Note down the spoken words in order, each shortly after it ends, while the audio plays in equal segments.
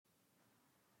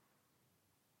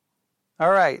All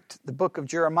right, the book of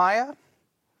Jeremiah.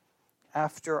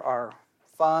 After our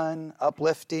fun,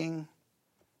 uplifting,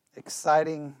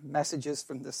 exciting messages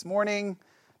from this morning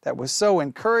that was so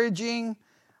encouraging,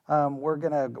 we're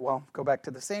going to, go back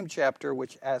to the same chapter,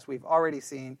 which, as we've already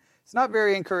seen, it's not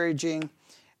very encouraging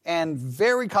and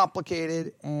very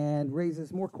complicated and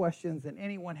raises more questions than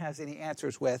anyone has any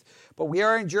answers with. But we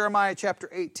are in Jeremiah chapter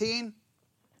 18.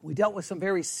 We dealt with some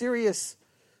very serious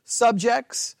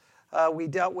subjects. We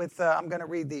dealt with, I'm going to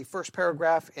read the first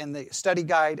paragraph in the study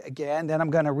guide again. Then I'm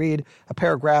going to read a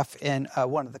paragraph in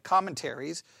one of the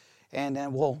commentaries. And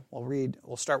then we'll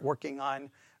start working on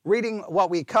reading what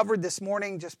we covered this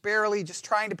morning, just barely, just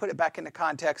trying to put it back into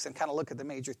context and kind of look at the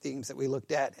major themes that we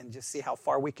looked at and just see how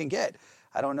far we can get.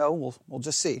 I don't know. We'll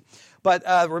just see. But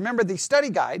remember, the study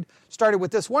guide started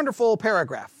with this wonderful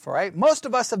paragraph, all right? Most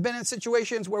of us have been in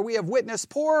situations where we have witnessed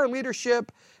poor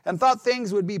leadership and thought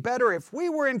things would be better if we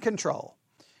were in control.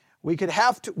 We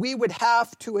would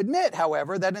have to admit,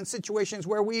 however, that in situations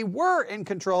where we were in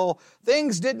control,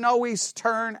 things didn't always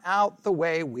turn out the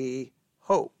way we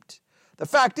hoped. The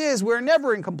fact is, we're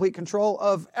never in complete control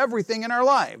of everything in our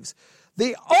lives.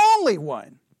 The only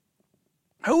one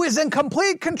who is in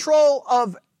complete control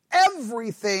of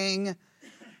everything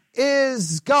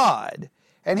is God.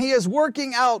 And he is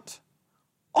working out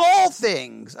all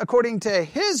things according to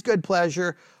his good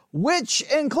pleasure, which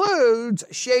includes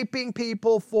shaping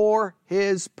people for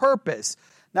his purpose.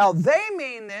 Now, they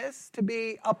mean this to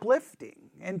be uplifting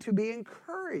and to be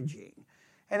encouraging.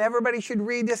 And everybody should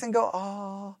read this and go,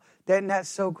 oh, then that's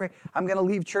so great. I'm going to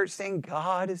leave church saying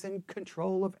God is in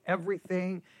control of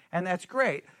everything, and that's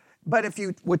great. But if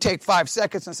you would take 5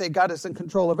 seconds and say God is in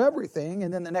control of everything,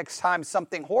 and then the next time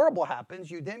something horrible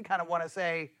happens, you then kind of want to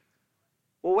say,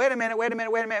 well, wait a minute.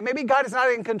 Maybe God is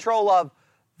not in control of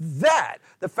that.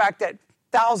 The fact that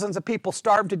thousands of people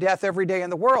starve to death every day in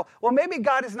the world. Well, maybe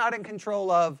God is not in control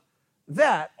of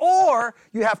that. Or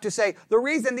you have to say, the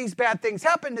reason these bad things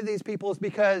happen to these people is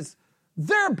because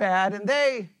they're bad and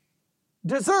they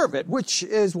deserve it, which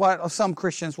is what some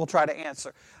Christians will try to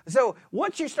answer. So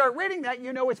once you start reading that,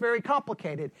 you know it's very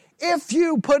complicated. If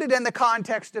you put it in the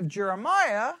context of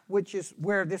Jeremiah, which is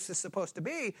where this is supposed to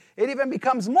be, it even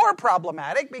becomes more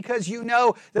problematic because you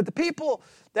know that the people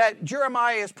that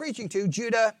Jeremiah is preaching to,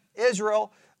 Judah,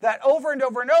 Israel, that over and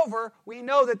over and over, we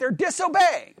know that they're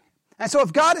disobeying. And so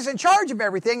if God is in charge of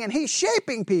everything and he's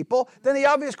shaping people, then the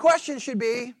obvious question should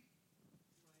be,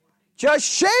 just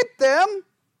shape them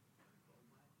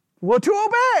to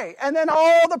obey. And then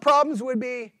all the problems would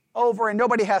be over and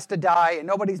nobody has to die and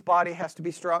nobody's body has to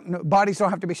be strong. Bodies don't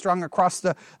have to be strung across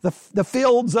the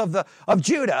fields of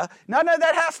Judah. None of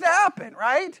that has to happen,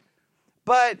 right?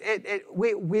 But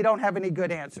we don't have any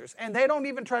good answers. And they don't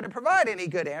even try to provide any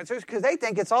good answers because they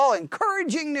think it's all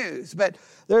encouraging news. But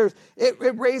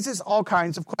it raises all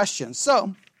kinds of questions.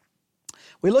 So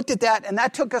we looked at that and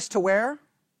that took us to where?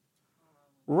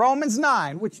 Romans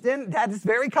 9, which then that is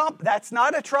very that's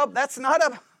not a trouble.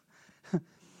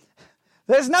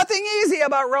 There's nothing easy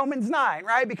about Romans 9,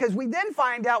 right? Because we then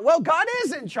find out, well, God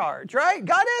is in charge, right?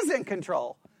 God is in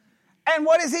control. And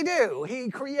what does he do? He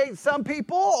creates some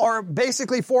people, or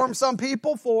basically forms some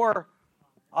people for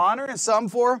honor, and some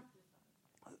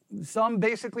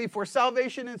basically for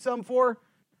salvation, and some for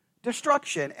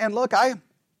destruction. And look, I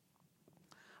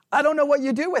don't know what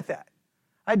you do with that.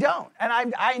 I don't. And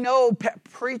I know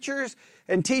preachers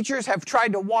and teachers have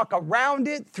tried to walk around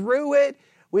it, through it.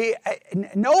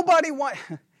 Nobody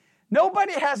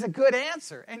has a good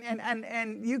answer.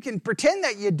 And you can pretend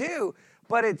that you do,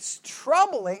 but it's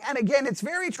troubling. And again, it's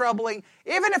very troubling,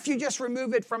 even if you just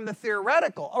remove it from the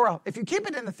theoretical. Or if you keep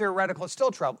it in the theoretical, it's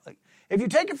still troubling. If you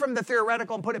take it from the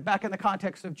theoretical and put it back in the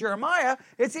context of Jeremiah,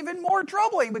 it's even more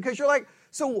troubling because you're like,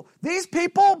 so these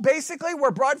people basically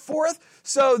were brought forth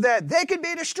so that they could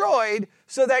be destroyed,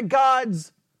 so that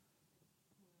God's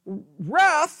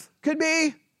wrath could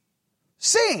be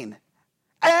seen.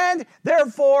 And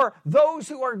therefore, those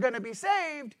who are going to be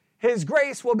saved, his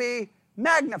grace will be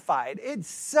magnified. It's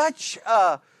such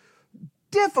a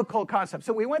difficult concept.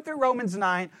 So we went through Romans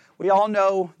 9. We all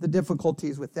know the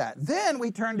difficulties with that. Then we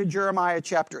turn to Jeremiah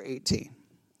chapter 18.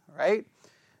 All right?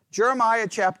 Jeremiah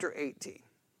chapter 18.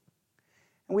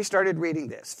 And we started reading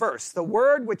this. First, the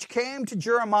word which came to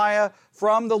Jeremiah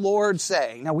from the Lord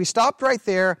saying. Now we stopped right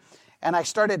there, and I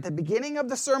started at the beginning of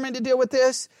the sermon to deal with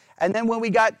this. And then when we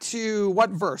got to what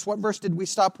verse? What verse did we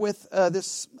stop with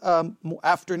this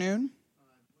afternoon?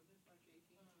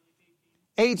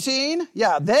 18.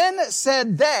 Yeah. Then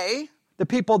said they, the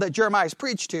people that Jeremiah's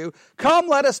preached to, come,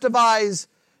 let us devise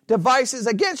devices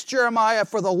against Jeremiah,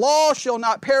 for the law shall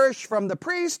not perish from the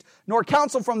priest, nor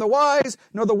counsel from the wise,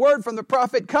 nor the word from the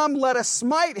prophet. Come, let us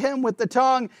smite him with the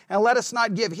tongue, and let us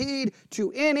not give heed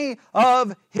to any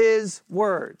of his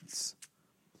words.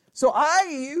 So I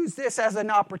use this as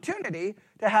an opportunity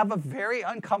to have a very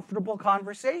uncomfortable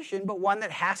conversation, but one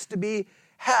that has to be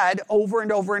had over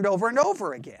and over and over and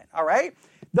over again, all right?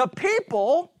 The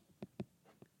people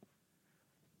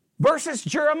versus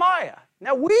Jeremiah.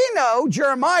 Now, we know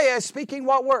Jeremiah is speaking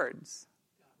what words?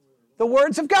 The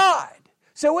words of God.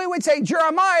 So we would say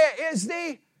Jeremiah is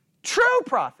the true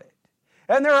prophet.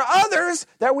 And there are others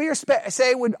that we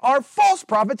say are false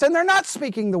prophets, and they're not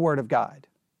speaking the word of God.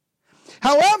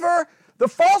 However, the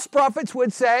false prophets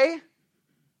would say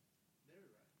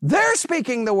they're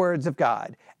speaking the words of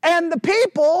God. And the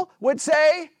people would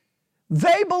say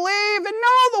they believe and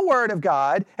know the word of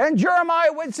God. And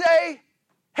Jeremiah would say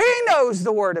he knows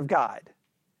the word of God.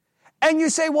 And you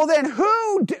say, well, then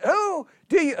who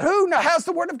has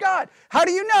the word of God? How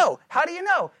do you know? How do you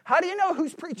know? How do you know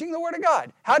who's preaching the word of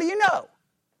God? How do you know?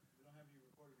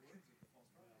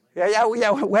 Yeah,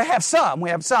 we have some.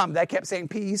 We have some that kept saying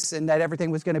peace and that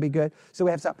everything was going to be good. So we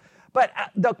have some. But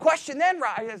the question then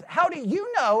rises, how do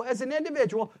you know as an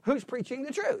individual who's preaching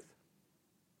the truth?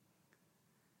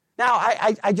 Now,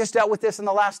 I just dealt with this in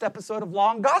the last episode of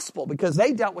Long Gospel because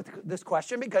they dealt with this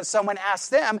question because someone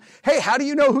asked them, hey, how do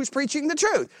you know who's preaching the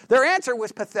truth? Their answer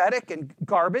was pathetic and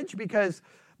garbage because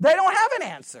they don't have an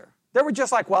answer. They were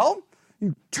just like, well,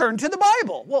 you turn to the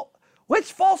Bible. Well,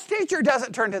 which false teacher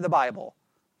doesn't turn to the Bible?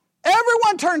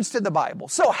 Everyone turns to the Bible.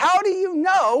 So how do you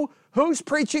know who's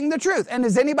preaching the truth? And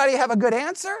does anybody have a good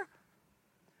answer?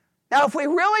 Now, if we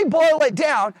really boil it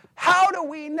down, how do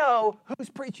we know who's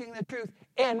preaching the truth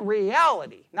in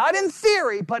reality? Not in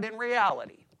theory, but in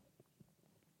reality.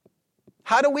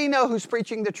 How do we know who's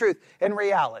preaching the truth in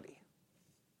reality?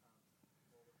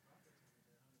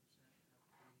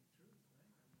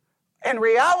 In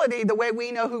reality, the way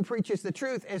we know who preaches the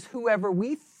truth is whoever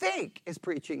we think is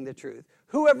preaching the truth,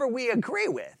 whoever we agree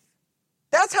with.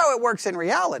 That's how it works in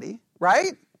reality,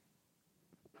 right?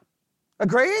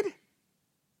 Agreed?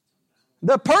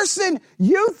 The person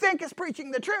you think is preaching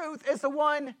the truth is the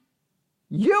one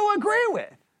you agree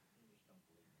with,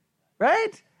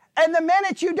 right? And the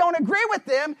minute you don't agree with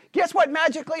them, guess what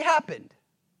magically happened?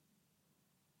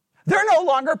 They're no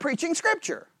longer preaching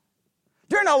Scripture.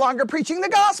 They're no longer preaching the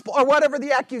gospel or whatever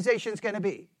the accusation is going to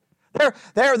be.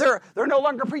 They're no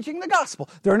longer preaching the gospel.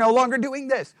 They're no longer doing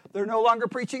this. They're no longer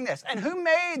preaching this. And who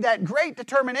made that great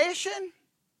determination?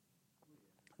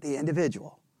 The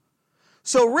individual.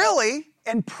 So really,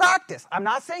 in practice, I'm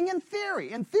not saying in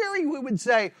theory. In theory, we would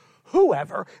say,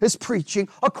 whoever is preaching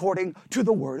according to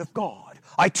the word of God.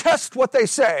 I test what they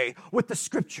say with the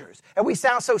scriptures. And we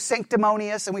sound so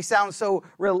sanctimonious and we sound so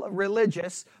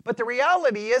religious. But the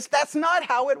reality is that's not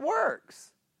how it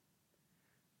works.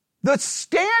 The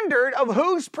standard of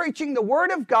who's preaching the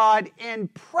word of God in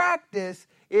practice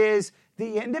is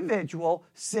the individual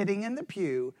sitting in the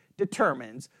pew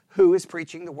determines who is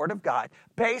preaching the word of God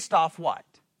based off what?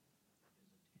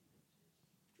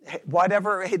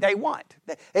 Whatever they want.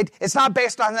 It's not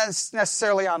based on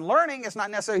necessarily on learning. It's not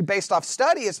necessarily based off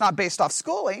study. It's not based off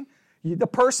schooling. The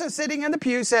person sitting in the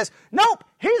pew says, nope,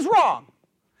 he's wrong.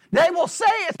 They will say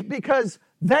it's because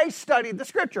they studied the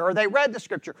scripture or they read the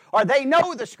scripture or they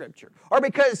know the scripture or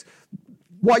because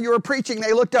while you were preaching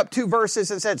they looked up 2 verses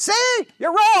and said, see,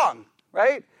 you're wrong,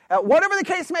 right? Whatever the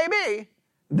case may be,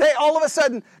 they all of a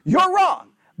sudden, you're wrong.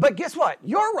 But guess what?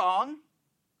 You're wrong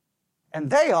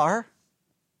and they are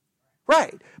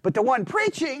right. But the one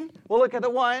preaching will look at the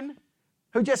one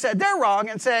who just said they're wrong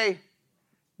and say,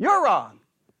 you're wrong.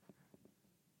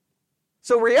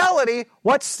 So reality,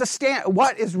 what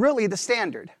is really the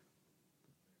standard?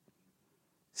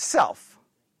 Self.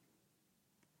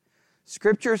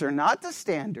 Scriptures are not the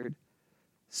standard.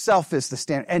 Self is the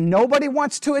standard. And nobody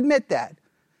wants to admit that.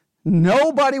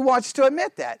 Nobody wants to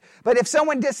admit that. But if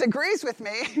someone disagrees with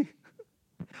me,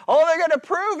 all they're going to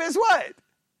prove is what?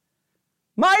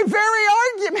 My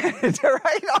very argument,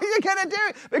 right? All you're going to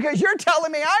do, because you're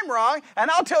telling me I'm wrong, and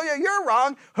I'll tell you you're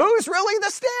wrong, who's really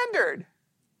the standard?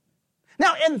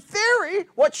 Now, in theory,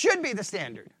 what should be the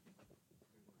standard?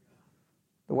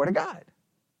 The Word of God.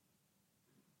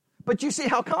 But you see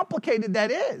how complicated that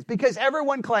is, because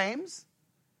everyone claims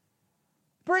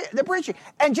the preaching.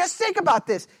 And just think about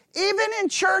this. Even in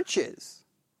churches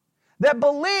that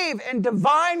believe in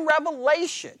divine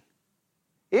revelation,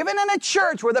 even in a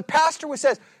church where the pastor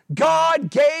says, God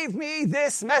gave me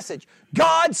this message.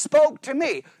 God spoke to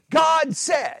me. God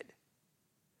said.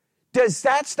 Does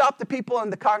that stop the people in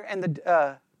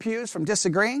the pews from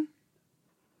disagreeing?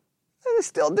 They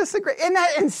still disagree. Isn't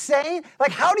that insane?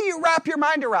 Like, how do you wrap your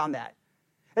mind around that?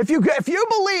 If you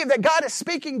believe that God is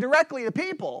speaking directly to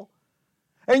people,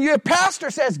 and your pastor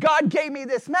says, God gave me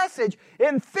this message,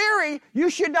 in theory, you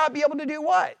should not be able to do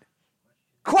what?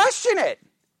 Question it.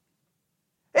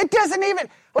 It doesn't even,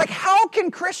 like, how can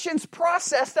Christians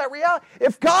process that reality?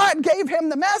 If God gave him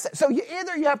the message, so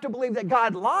either you have to believe that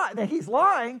God lied, that he's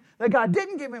lying, that God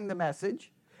didn't give him the message,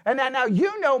 and that now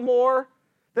you know more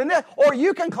than that, or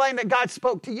you can claim that God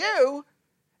spoke to you,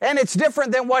 and it's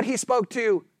different than what he spoke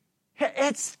to.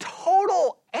 It's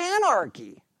total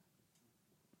anarchy.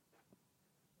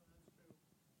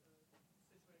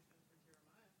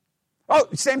 Oh,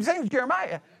 same thing with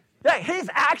Jeremiah. Yeah, he's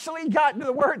actually gotten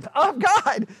the words of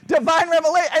God, divine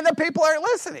revelation, and the people aren't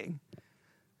listening.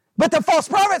 But the false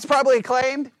prophets probably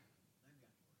claimed,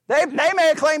 they may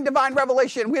have claimed divine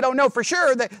revelation. We don't know for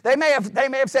sure. They may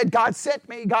have said, God sent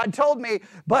me, God told me,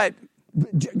 but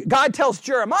God tells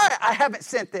Jeremiah, I haven't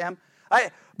sent them.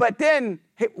 But then,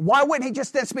 why wouldn't he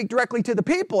just then speak directly to the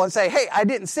people and say, hey, I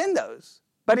didn't send those?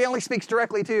 But he only speaks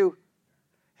directly to...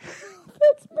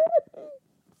 That's maddening.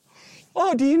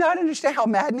 Oh, do you not understand how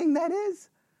maddening that is?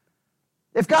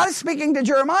 If God is speaking to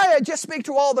Jeremiah, just speak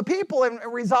to all the people and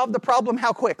resolve the problem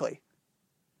how quickly?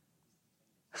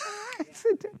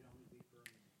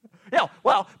 Yeah,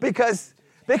 well, because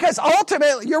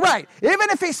ultimately, you're right. Even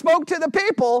if he spoke to the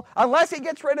people, unless he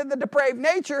gets rid of the depraved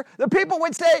nature, the people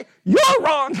would say, you're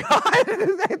wrong, God.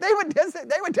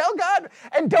 they would tell God,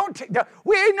 and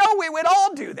we know we would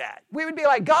all do that. We would be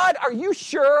like, God, are you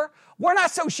sure? We're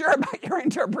not so sure about your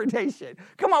interpretation.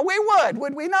 Come on, we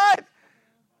would we not?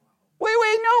 We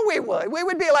know we would. We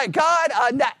would be like, God,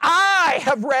 I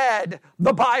have read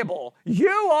the Bible.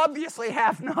 You obviously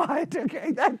have not.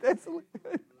 Okay, that's...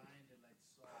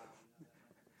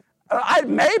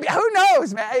 maybe, who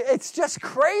knows, man? It's just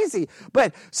crazy.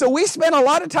 But so we spent a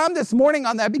lot of time this morning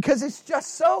on that because it's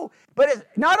just so, but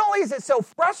not only is it so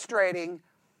frustrating,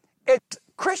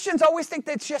 Christians always think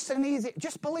that it's just an easy,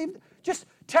 just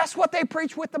test what they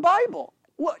preach with the Bible.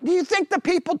 What, do you think the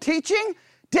people teaching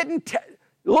didn't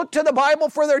look to the Bible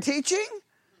for their teaching?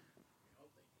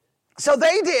 So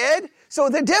they did. So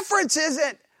the difference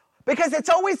isn't, because it's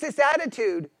always this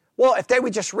attitude, well, if they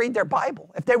would just read their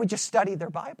Bible, if they would just study their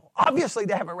Bible. Obviously,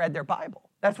 they haven't read their Bible.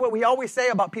 That's what we always say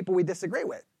about people we disagree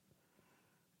with.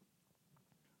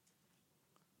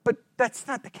 But that's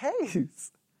not the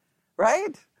case,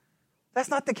 right? That's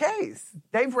not the case.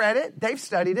 They've read it, they've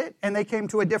studied it, and they came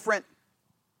to a different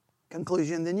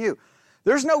conclusion than you.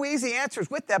 There's no easy answers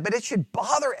with that, but it should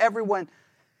bother everyone.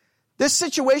 This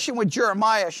situation with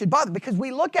Jeremiah should bother, because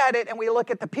we look at it and we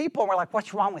look at the people and we're like,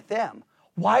 what's wrong with them?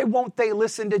 Why won't they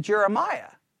listen to Jeremiah?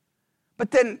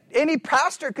 But then any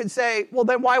pastor could say, well,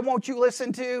 then why won't you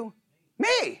listen to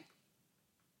me?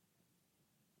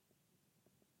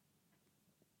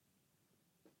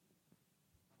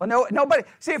 Well, nobody.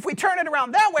 See, if we turn it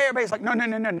around that way, everybody's like, no,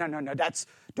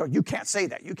 you can't say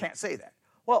that. You can't say that.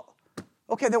 Well,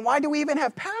 okay, then why do we even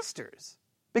have pastors?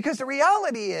 Because the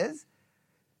reality is,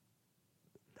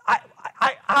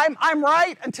 I'm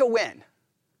right until when?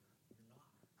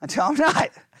 Until I'm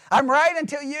not. I'm right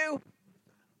until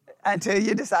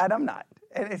you decide I'm not.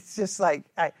 And it's just like,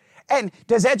 and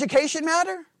does education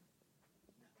matter?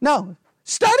 No.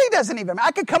 Study doesn't even matter.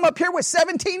 I could come up here with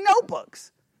 17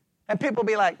 notebooks. And people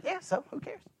be like, yeah, so who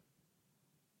cares?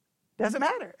 Doesn't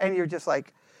matter. And you're just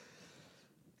like,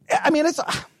 I mean, it's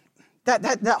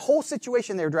that whole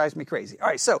situation there drives me crazy. All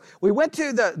right, so we went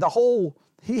to the whole,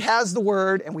 he has the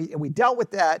word, and we dealt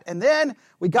with that. And then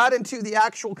we got into the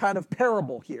actual kind of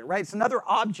parable here, right? It's another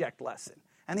object lesson.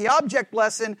 And the object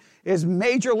lesson is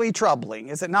majorly troubling,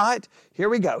 is it not? Here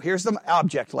we go. Here's the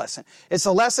object lesson. It's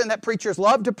a lesson that preachers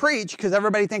love to preach because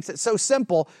everybody thinks it's so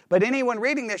simple, but anyone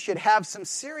reading this should have some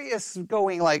serious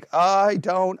going like, I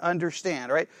don't understand,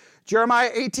 right?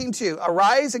 Jeremiah 18:2,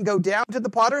 arise and go down to the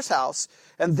potter's house,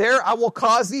 and there I will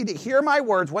cause thee to hear my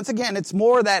words. Once again, it's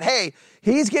more that, hey,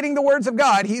 he's getting the words of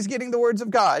God. He's getting the words of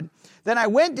God. Then I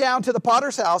went down to the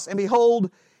potter's house, and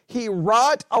behold, he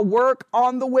wrought a work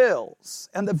on the wheels,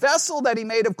 and the vessel that he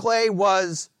made of clay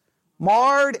was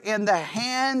marred in the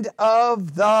hand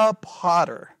of the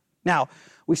potter. Now,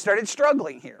 we started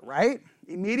struggling here, right?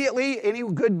 Immediately, any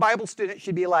good Bible student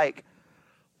should be like,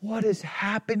 what is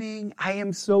happening? I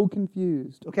am so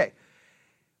confused. Okay,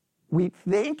 we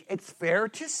think it's fair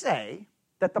to say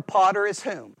that the potter is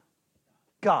whom?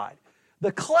 God.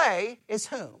 The clay is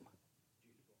whom?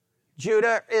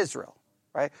 Judah, Israel.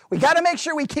 Right? We got to make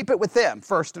sure we keep it with them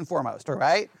first and foremost, all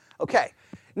right? Okay.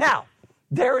 Now,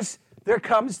 there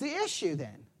comes the issue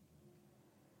then.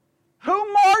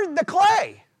 Who marred the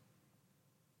clay?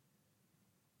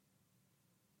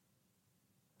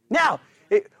 Now,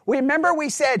 remember we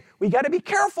said we got to be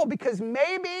careful because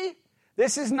maybe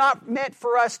this is not meant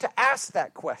for us to ask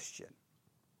that question.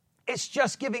 It's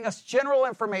just giving us general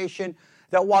information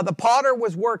that while the potter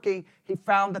was working, he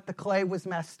found that the clay was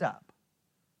messed up.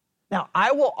 Now,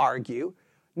 I will argue,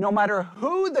 no matter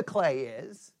who the clay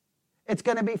is, it's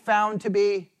going to be found to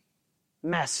be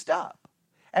messed up.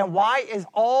 And why is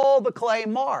all the clay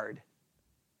marred?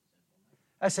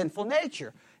 A sinful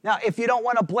nature. Now, if you don't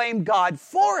want to blame God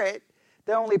for it,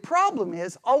 the only problem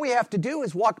is all we have to do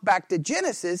is walk back to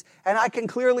Genesis, and I can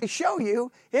clearly show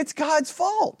you it's God's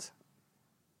fault.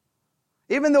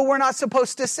 Even though we're not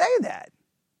supposed to say that.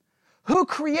 Who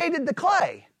created the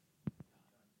clay?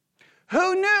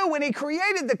 Who knew when he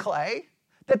created the clay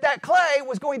that that clay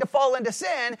was going to fall into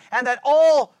sin and that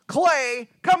all clay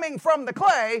coming from the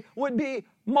clay would be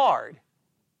marred?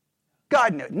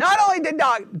 God knew. Not only did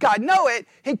God know it,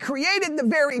 he created the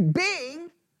very being,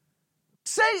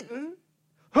 Satan,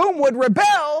 whom would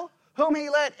rebel, whom he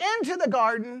let into the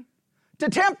garden to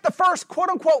tempt the first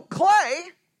quote-unquote clay,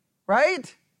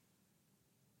 right?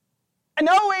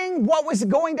 Knowing what was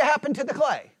going to happen to the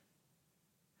clay.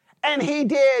 And he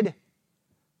did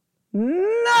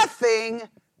nothing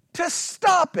to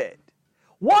stop it.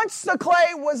 Once the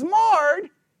clay was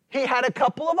marred, he had a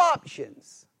couple of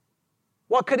options.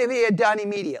 What could he have done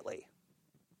immediately?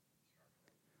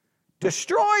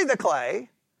 Destroy the clay.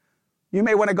 You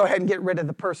may want to go ahead and get rid of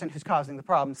the person who's causing the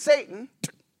problem, Satan.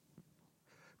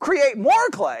 Create more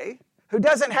clay who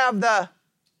doesn't have the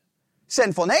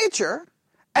sinful nature,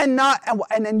 and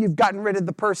then you've gotten rid of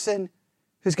the person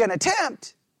who's going to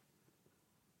tempt.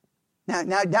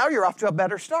 Now you're off to a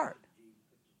better start.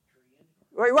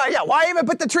 Right, yeah, why even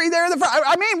put the tree there in the front?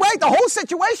 I mean, right, the whole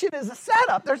situation is a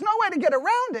setup. There's no way to get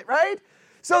around it, right?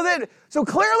 So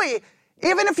clearly,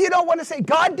 even if you don't want to say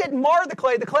God didn't mar the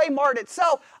clay marred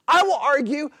itself, I will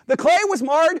argue the clay was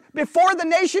marred before the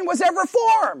nation was ever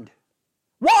formed.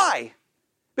 Why?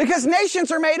 Because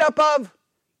nations are made up of,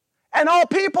 and all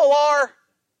people are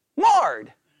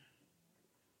marred.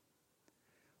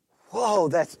 Whoa,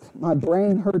 my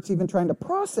brain hurts even trying to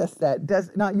process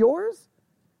that. Not yours?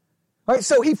 All right,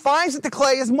 so he finds that the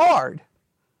clay is marred.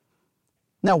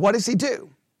 Now, what does he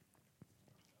do?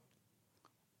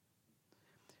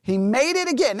 He made it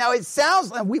again. Now, it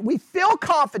sounds, we feel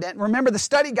confident. Remember, the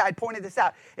study guide pointed this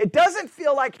out. It doesn't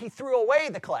feel like he threw away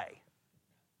the clay.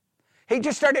 He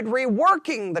just started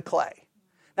reworking the clay.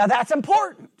 Now, that's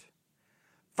important,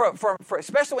 for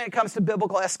especially when it comes to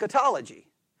biblical eschatology.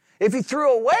 If he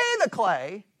threw away the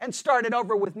clay and started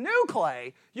over with new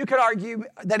clay, you could argue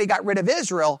that he got rid of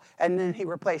Israel and then he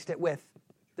replaced it with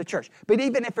the church. But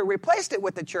even if he replaced it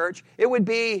with the church, it would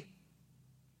be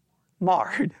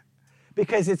marred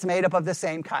because it's made up of the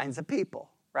same kinds of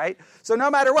people, right? So no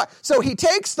matter what. So he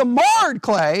takes the marred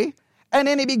clay and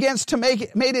then he begins to made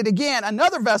it again.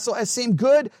 Another vessel as seemed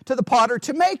good to the potter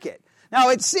to make it. Now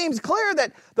it seems clear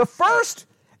that the first,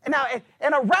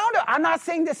 I'm not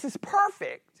saying this is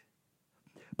perfect,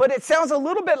 but it sounds a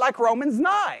little bit like Romans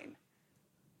 9.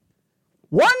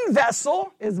 One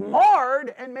vessel is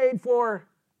marred and made for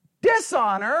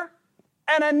dishonor,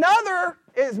 and another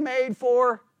is made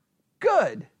for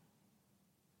good.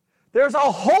 There's a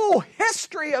whole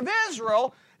history of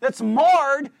Israel that's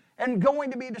marred and going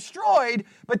to be destroyed,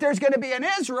 but there's going to be an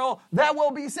Israel that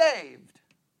will be saved.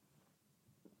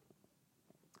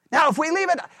 Now, if we leave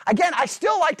it, again, I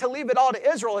still like to leave it all to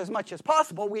Israel as much as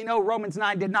possible. We know Romans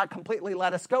 9 did not completely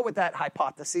let us go with that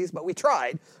hypothesis, but we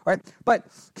tried. Right? But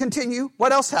continue.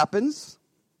 What else happens?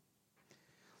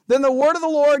 Then the word of the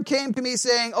Lord came to me,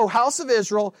 saying, O house of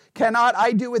Israel, cannot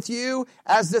I do with you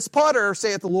as this potter,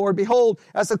 saith the Lord? Behold,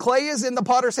 as the clay is in the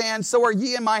potter's hand, so are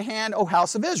ye in my hand, O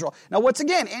house of Israel. Now, once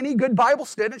again, any good Bible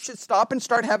student should stop and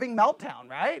start having meltdown,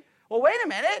 right? Well, wait a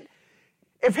minute.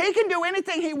 If he can do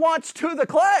anything he wants to the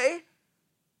clay,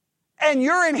 and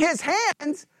you're in his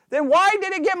hands, then why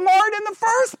did it get marred in the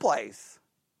first place?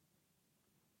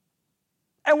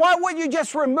 And why wouldn't you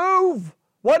just remove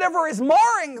whatever is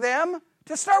marring them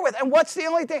to start with? And what's the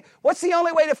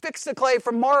only way to fix the clay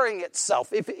from marring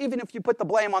itself, even if you put the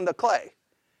blame on the clay?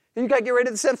 You got to get rid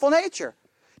of the sinful nature.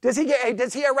 Does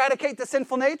he eradicate the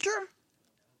sinful nature?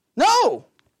 No.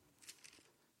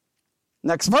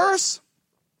 Next verse.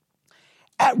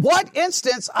 At what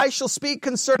instance I shall speak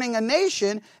concerning a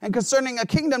nation and concerning a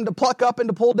kingdom to pluck up and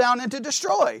to pull down and to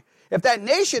destroy. If that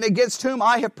nation against whom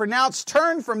I have pronounced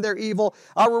turn from their evil,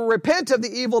 I will repent of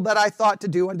the evil that I thought to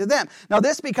do unto them. Now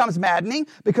this becomes maddening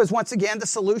because once again the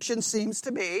solution seems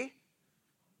to be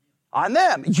on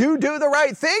them. You do the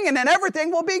right thing and then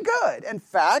everything will be good. In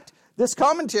fact, this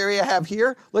commentary I have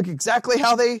here, look exactly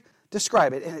how they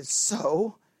describe it. And it's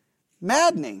so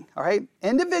maddening, all right?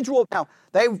 Now,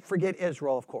 they forget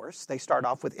Israel, of course. They start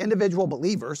off with individual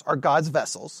believers are God's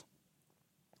vessels.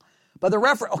 But the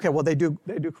reference, they do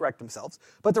correct themselves.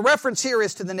 But the reference here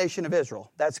is to the nation of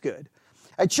Israel. That's good.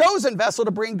 A chosen vessel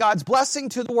to bring God's blessing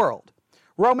to the world.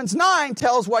 Romans 9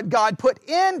 tells what God put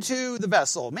into the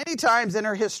vessel. Many times in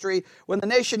her history, when the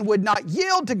nation would not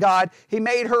yield to God, he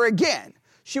made her again.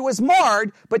 She was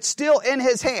marred, but still in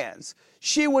his hands.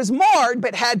 She was marred,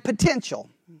 but had potential.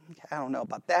 I don't know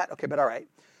about that. Okay, but all right.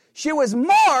 She was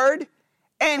marred,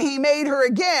 and he made her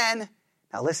again.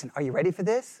 Now listen, are you ready for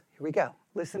this? Here we go.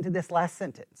 Listen to this last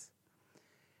sentence.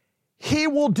 He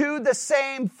will do the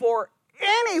same for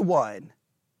anyone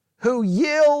who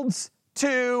yields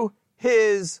to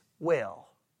his will.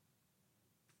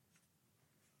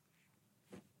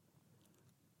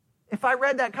 If I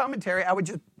read that commentary,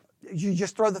 you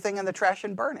just throw the thing in the trash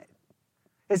and burn it.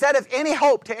 Is that of any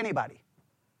hope to anybody?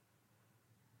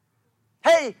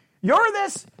 Hey, you're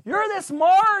this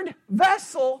marred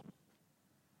vessel,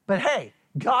 but hey,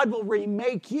 God will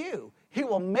remake you. He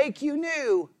will make you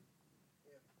new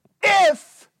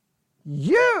if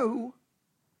you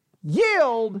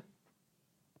yield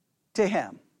to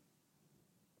him.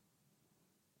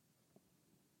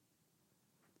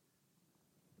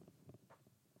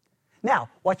 Now,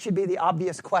 what should be the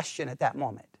obvious question at that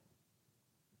moment?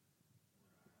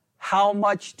 How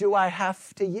much do I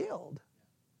have to yield?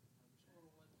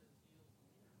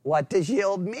 What does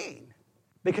yield mean?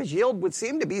 Because yield would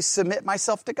seem to be submit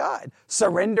myself to God,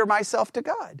 surrender myself to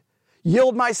God,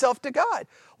 yield myself to God.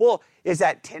 Well, is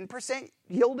that 10%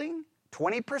 yielding,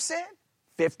 20%,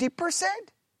 50%?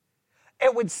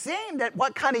 It would seem that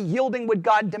what kind of yielding would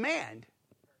God demand?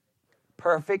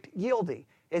 Perfect yielding.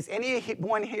 Is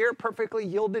anyone here perfectly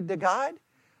yielded to God?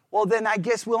 Well, then I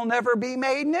guess we'll never be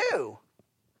made new.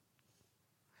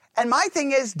 And my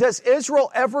thing is, does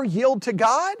Israel ever yield to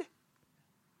God?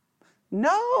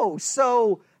 No.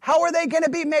 So how are they going to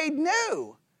be made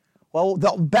new? Well,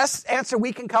 the best answer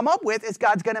we can come up with is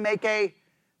God's going to make a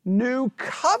new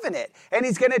covenant. And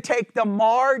he's going to take the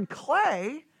marred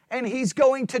clay and he's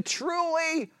going to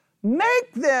truly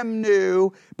make them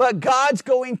new, but God's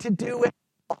going to do it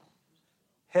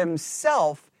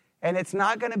himself, and it's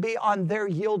not going to be on their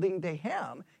yielding to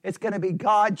him. It's going to be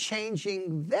God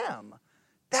changing them.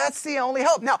 That's the only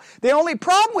hope. Now, the only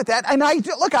problem with that, and I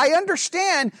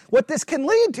understand what this can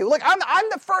lead to. Look, I'm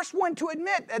the first one to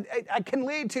admit that I can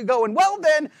lead to going, well,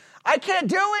 then, I can't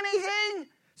do anything,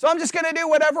 so I'm just going to do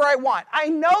whatever I want. I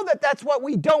know that that's what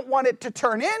we don't want it to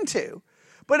turn into.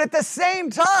 But at the same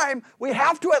time, we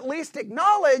have to at least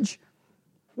acknowledge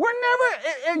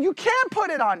you can't put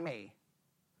it on me.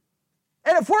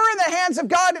 And if we're in the hands of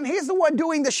God and he's the one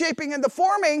doing the shaping and the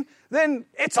forming, then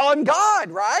it's on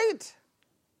God, right?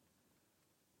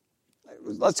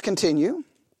 Let's continue.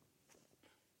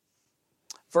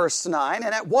 Verse 9,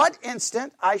 and at what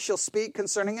instant I shall speak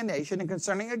concerning a nation and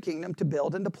concerning a kingdom to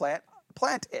build and to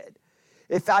plant it.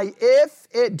 If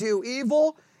it do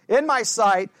evil in my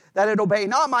sight, that it obey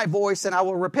not my voice, and I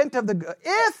will repent of the good.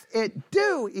 If it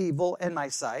do evil in my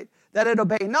sight, that it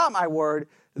obey not my word,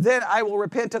 then I will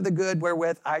repent of the good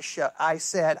wherewith I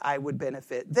said I would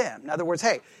benefit them. In other words,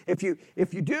 hey, if you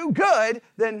do good,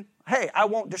 then hey, I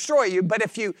won't destroy you. But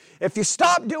if you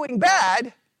stop doing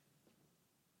bad,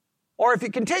 or if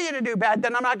you continue to do bad,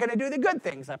 then I'm not going to do the good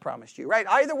things I promised you. Right?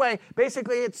 Either way,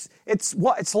 basically, it's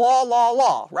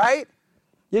law. Right?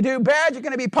 You do bad, you're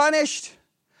going to be punished,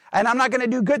 and I'm not going to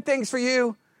do good things for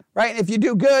you. Right? And if you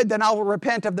do good, then I will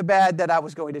repent of the bad that I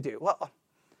was going to do. Well.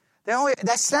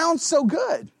 That sounds so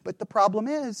good, but the problem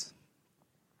is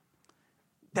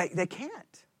they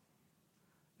can't.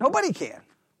 Nobody can.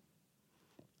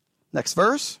 Next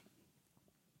verse.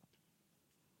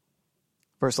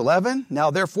 Verse 11,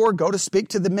 now therefore go to speak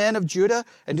to the men of Judah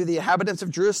and to the inhabitants of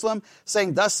Jerusalem,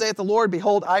 saying, thus saith the Lord,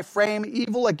 behold, I frame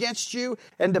evil against you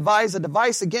and devise a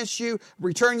device against you.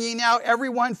 Return ye now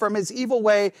everyone from his evil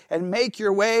way and make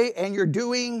your way and your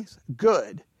doings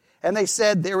good. And they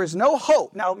said, there is no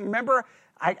hope. Now remember,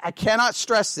 I cannot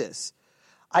stress this.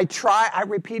 I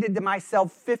repeated to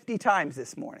myself 50 times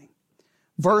this morning.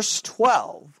 Verse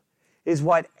 12 is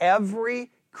what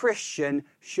every Christian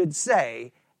should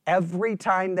say every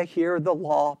time they hear the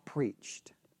law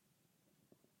preached.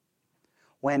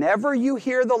 Whenever you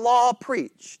hear the law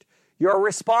preached, your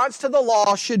response to the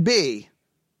law should be,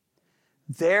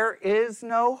 there is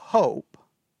no hope.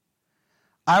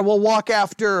 I will walk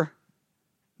after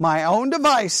my own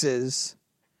devices,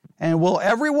 and will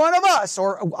every one of us,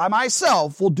 or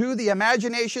myself, will do the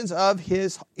imaginations of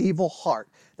his evil heart.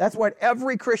 That's what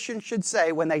every Christian should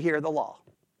say when they hear the law.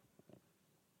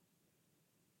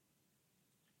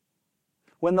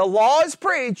 When the law is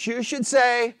preached, you should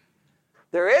say,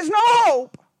 there is no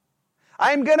hope.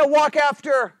 I'm going to walk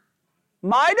after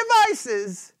my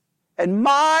devices and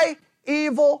my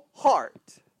evil heart.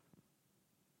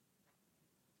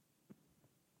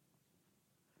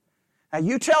 Now,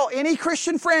 you tell any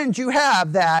Christian friend you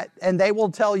have that, and they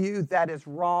will tell you that is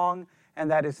wrong and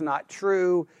that is not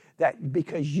true, that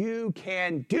because you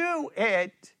can do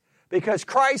it, because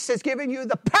Christ has given you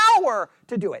the power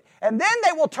to do it. And then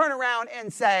they will turn around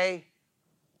and say,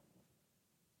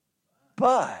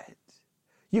 but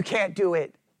you can't do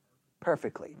it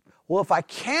perfectly. Well, if I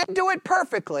can't do it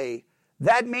perfectly,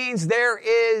 that means there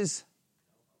is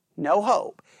no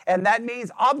hope. And that means,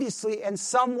 obviously, in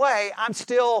some way, I'm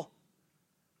still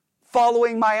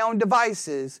following my own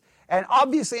devices. And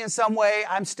obviously, in some way,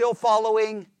 I'm still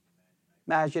following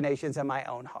imaginations in my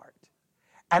own heart.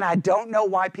 And I don't know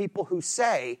why people who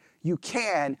say you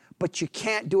can, but you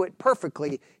can't do it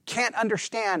perfectly, can't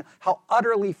understand how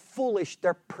utterly foolish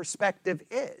their perspective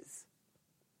is.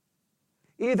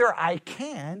 Either I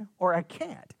can or I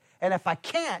can't. And if I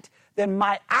can't, then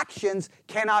my actions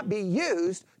cannot be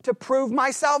used to prove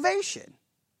my salvation.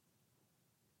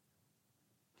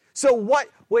 So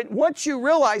once you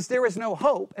realize there is no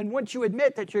hope, and once you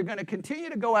admit that you're going to continue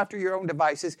to go after your own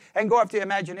devices and go after the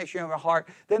imagination of your heart,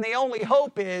 then the only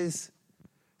hope is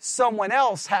someone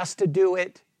else has to do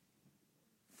it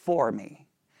for me.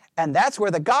 And that's where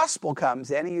the gospel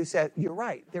comes in, and you say, you're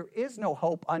right, there is no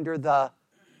hope under the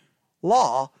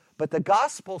law, but the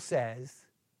gospel says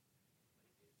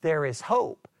there is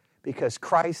hope because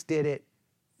Christ did it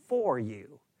for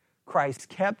you. Christ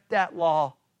kept that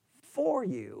law for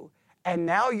you, and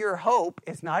now your hope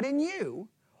is not in you,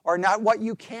 or not what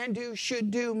you can do, should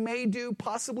do, may do,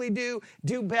 possibly do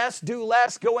best, do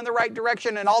less, go in the right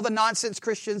direction, and all the nonsense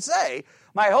Christians say.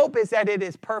 My hope is that it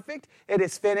is perfect, it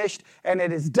is finished, and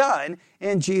it is done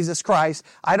in Jesus Christ.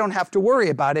 I don't have to worry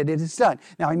about it, it is done.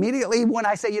 Now, immediately when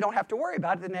I say you don't have to worry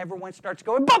about it, then everyone starts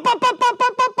going, but,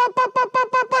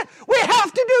 we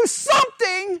have to do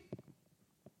something.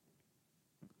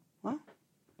 Well,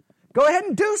 go ahead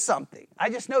and do something. I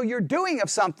just know your doing of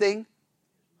something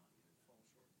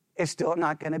is still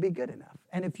not going to be good enough.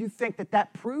 And if you think that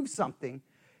that proves something,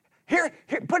 here,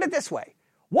 put it this way.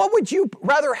 What would you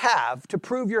rather have to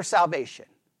prove your salvation?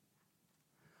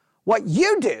 What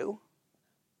you do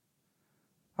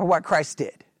or what Christ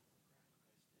did?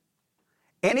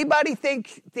 Anybody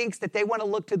thinks that they want to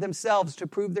look to themselves to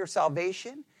prove their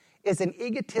salvation is an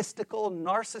egotistical,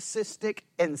 narcissistic,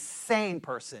 insane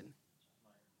person.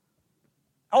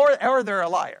 Or they're a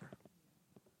liar.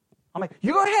 I'm like,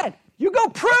 you go ahead. You go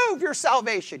prove your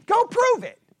salvation. Go prove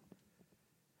it.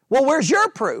 Well, where's your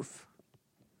proof?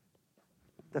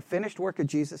 The finished work of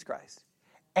Jesus Christ.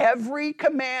 Every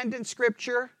command in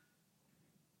Scripture,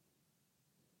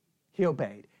 he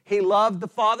obeyed. He loved the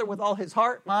Father with all his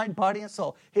heart, mind, body, and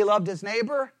soul. He loved his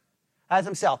neighbor as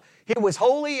himself. He was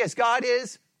holy as God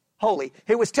is holy.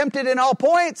 He was tempted in all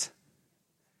points,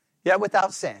 yet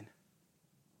without sin.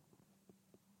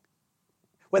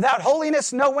 Without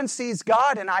holiness, no one sees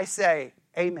God, and I say,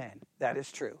 amen, that is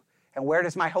true. And where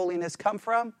does my holiness come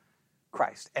from?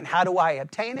 Christ. And how do I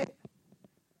obtain it?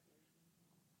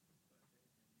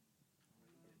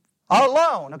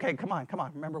 Alone. Okay, come on.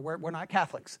 Remember, we're not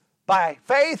Catholics. By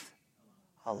faith,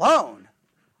 alone.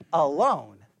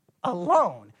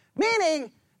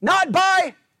 Meaning, not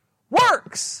by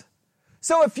works.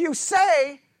 So if you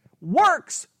say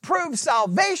works prove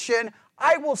salvation,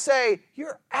 I will say,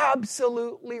 you're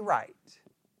absolutely right.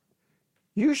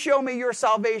 You show me your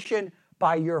salvation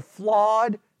by your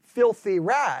flawed, filthy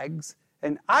rags,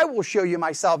 and I will show you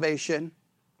my salvation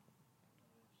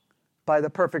by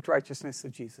the perfect righteousness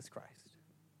of Jesus Christ.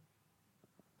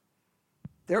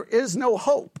 There is no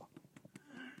hope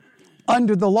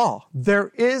under the law.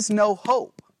 There is no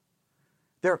hope.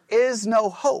 There is no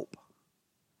hope.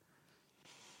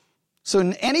 So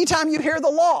anytime you hear the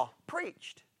law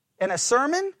preached, in a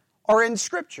sermon or in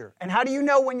Scripture. And how do you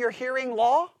know when you're hearing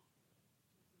law?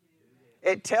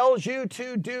 It tells you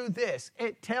to do this.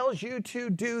 It tells you to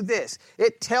do this.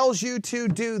 It tells you to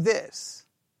do this.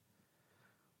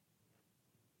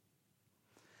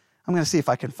 I'm going to see if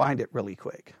I can find it really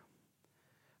quick.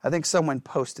 I think someone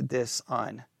posted this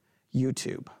on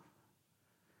YouTube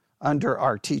under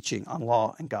our teaching on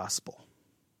law and gospel.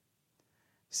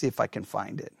 See if I can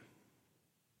find it.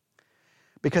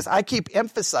 Because I keep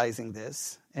emphasizing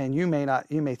this, and you may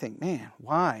think, man,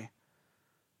 why?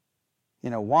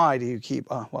 Why do you keep,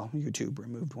 YouTube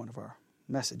removed one of our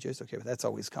messages. Okay, but that's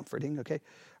always comforting, okay?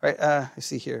 All right, let's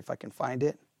see here if I can find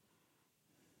it.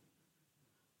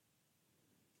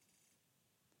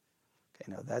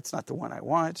 Okay, no, that's not the one I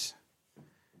want.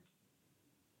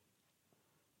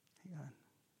 Hang on.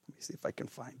 Let me see if I can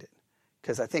find it.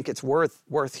 Because I think it's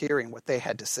worth hearing what they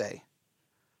had to say.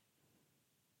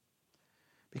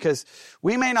 Because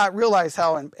we may not realize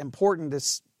how important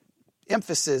this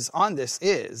emphasis on this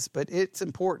is, but it's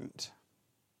important.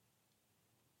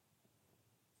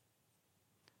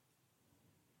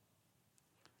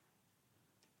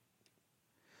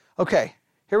 Okay,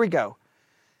 here we go.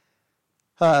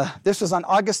 This was on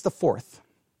August the 4th.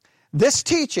 This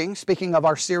teaching, speaking of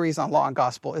our series on law and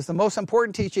gospel, is the most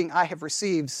important teaching I have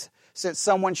received since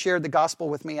someone shared the gospel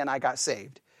with me and I got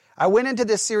saved. I went into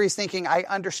this series thinking I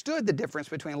understood the difference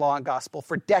between law and gospel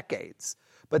for decades,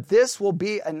 but this will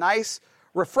be a nice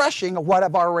refreshing of what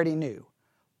I've already knew.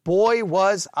 Boy,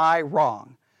 was I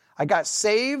wrong. I got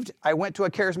saved. I went to a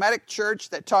charismatic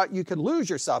church that taught you could lose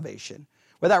your salvation.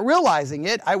 Without realizing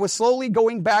it, I was slowly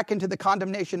going back into the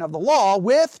condemnation of the law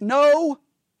with no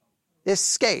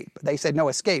escape. They said no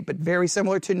escape, but very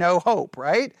similar to no hope,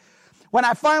 right? When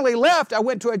I finally left, I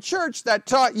went to a church that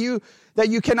taught you that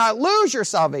you cannot lose your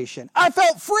salvation. I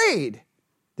felt freed.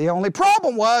 The only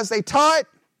problem was they taught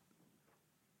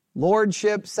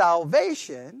lordship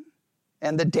salvation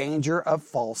and the danger of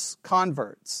false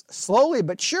converts. Slowly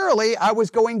but surely, I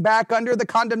was going back under the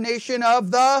condemnation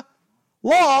of the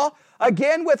law,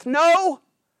 again with no,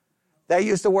 they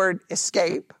use the word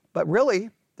escape, but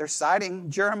really they're citing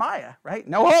Jeremiah, right?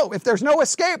 No hope. If there's no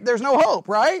escape, there's no hope,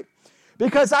 right?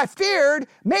 Because I feared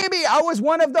maybe I was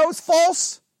one of those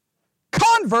false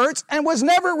converts and was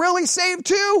never really saved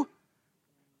to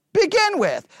begin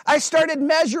with. I started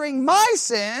measuring my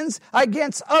sins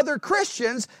against other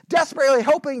Christians, desperately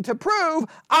hoping to prove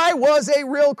I was a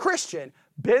real Christian.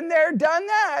 Been there, done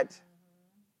that.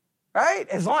 Right?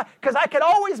 Because I could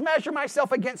always measure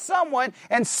myself against someone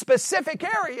in specific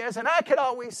areas, and I could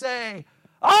always say,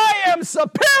 I am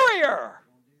superior.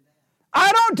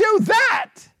 I don't do that.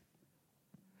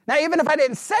 Now, even if I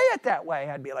didn't say it that way,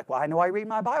 I'd be like, well, I know I read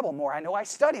my Bible more. I know I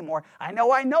study more. I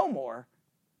know more.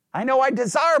 I know I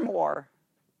desire more.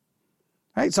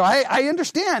 Right? So I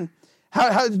understand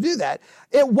how to do that.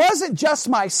 It wasn't just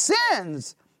my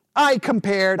sins I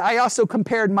compared. I also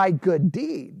compared my good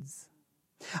deeds.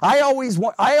 I always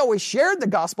shared the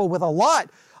gospel with a lot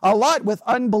with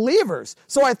unbelievers.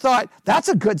 So I thought, that's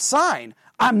a good sign.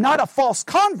 I'm not a false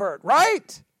convert,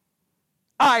 right?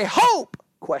 I hope, ?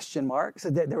 So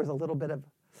there was a little bit of,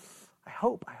 I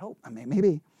hope, I mean,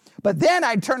 maybe. But then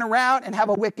I'd turn around and have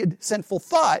a wicked, sinful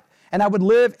thought, and I would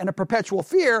live in a perpetual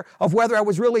fear of whether I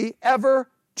was really ever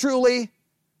truly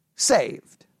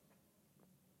saved.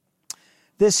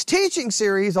 This teaching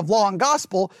series of law and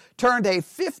gospel turned a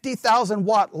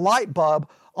 50,000-watt light bulb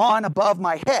on above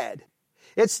my head.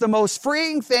 It's the most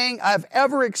freeing thing I've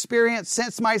ever experienced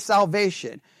since my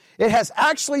salvation. It has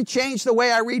actually changed the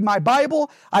way I read my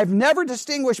Bible. I've never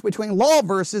distinguished between law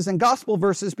verses and gospel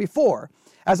verses before.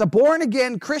 As a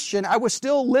born-again Christian, I was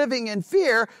still living in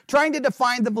fear, trying to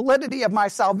define the validity of my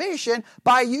salvation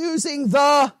by using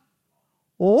the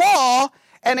law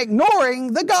and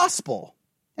ignoring the gospel.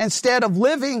 Instead of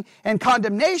living in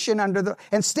condemnation under the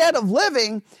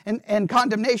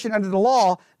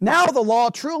law, now the law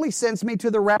truly sends me to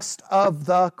the rest of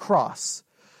the cross.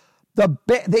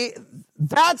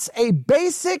 That's a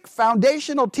basic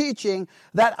foundational teaching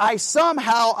that I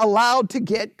somehow allowed to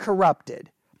get corrupted.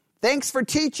 Thanks for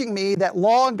teaching me that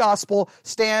law and gospel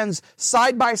stands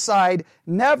side by side,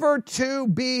 never to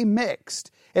be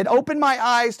mixed. It opened my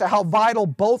eyes to how vital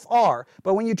both are.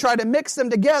 But when you try to mix them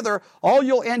together, all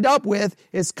you'll end up with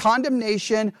is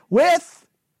condemnation with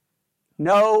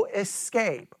no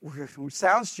escape.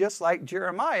 Sounds just like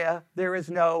Jeremiah. There is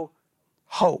no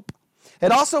hope.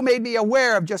 It also made me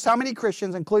aware of just how many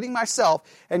Christians, including myself,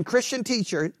 and Christian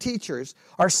teachers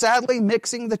are sadly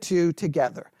mixing the two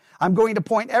together. I'm going to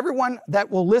point everyone that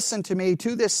will listen to me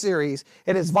to this series.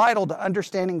 It is vital to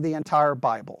understanding the entire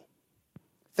Bible.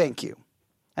 Thank you.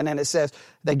 And then it says,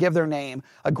 they give their name,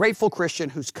 a grateful Christian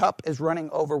whose cup is running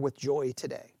over with joy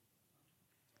today.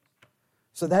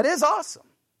 So that is awesome.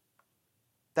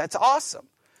 That's awesome.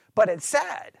 But it's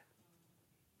sad.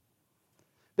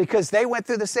 Because they went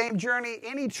through the same journey.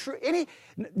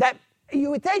 That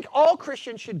you would think all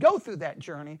Christians should go through that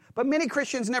journey, but many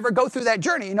Christians never go through that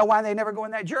journey. You know why they never go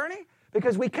on that journey?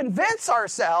 Because we convince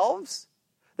ourselves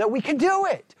that we can do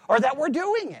it, or that we're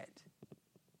doing it.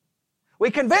 We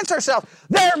convince ourselves,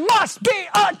 there must be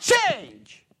a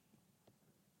change.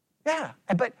 Yeah,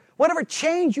 but whatever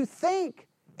change you think,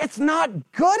 it's not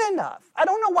good enough. I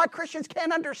don't know why Christians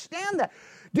can't understand that.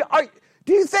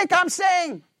 Do you think I'm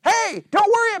saying, hey,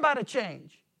 don't worry about a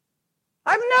change?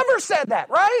 I've never said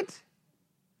that, right?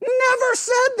 Never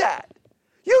said that.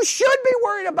 You should be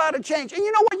worried about a change. And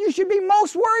you know what you should be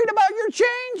most worried about your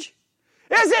change?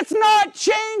 Is it's not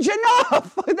change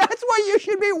enough. That's what you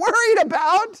should be worried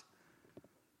about.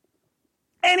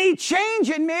 Any change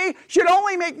in me should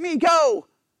only make me go,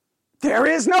 there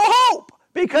is no hope,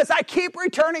 because I keep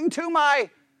returning to my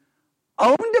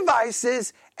own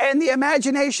devices and the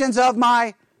imaginations of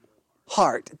my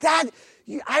heart.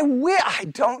 I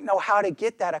don't know how to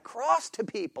get that across to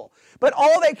people. But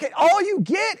all you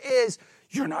get is,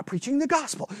 you're not preaching the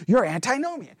gospel. You're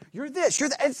antinomian. You're this. You're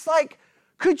that. It's like,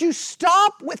 could you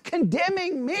stop with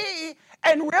condemning me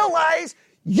and realize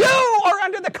you are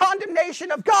under the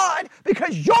condemnation of God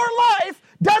because your life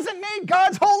doesn't meet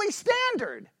God's holy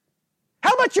standard?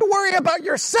 How about you worry about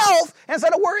yourself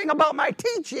instead of worrying about my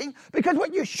teaching? Because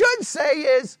what you should say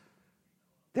is,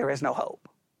 there is no hope.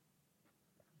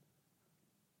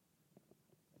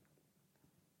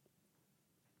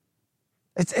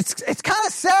 It's kind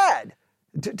of sad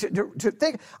to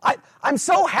think. I'm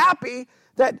so happy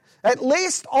that at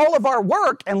least all of our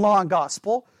work in Law and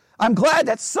Gospel, I'm glad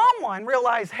that someone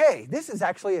realized, hey, this is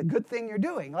actually a good thing you're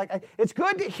doing. Like, it's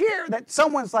good to hear that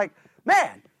someone's like,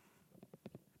 man,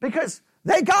 because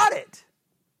they got it.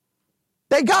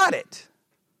 They got it.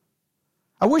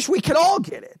 I wish we could all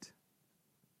get it.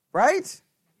 Right?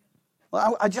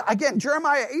 Well, again,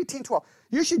 Jeremiah 18:12.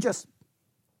 You should just,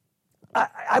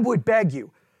 I would beg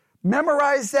you,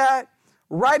 memorize that,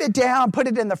 write it down, put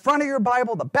it in the front of your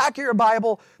Bible, the back of your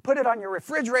Bible, put it on your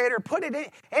refrigerator, put it in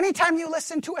anytime you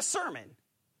listen to a sermon.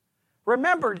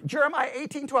 Remember Jeremiah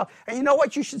 18:12. And you know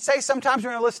what you should say sometimes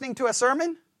when you're listening to a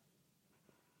sermon?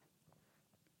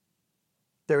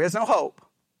 There is no hope.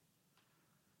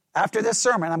 After this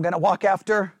sermon, I'm going to walk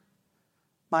after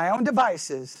my own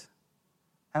devices,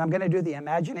 and I'm going to do the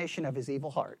imagination of his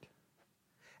evil heart.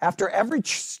 After every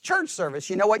church service,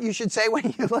 you know what you should say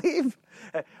when you leave?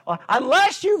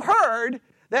 Unless you've heard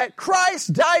that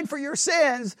Christ died for your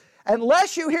sins,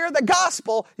 unless you hear the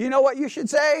gospel, you know what you should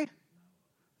say?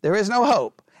 There is no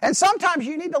hope. And sometimes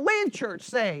you need to leave church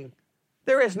saying,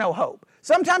 there is no hope.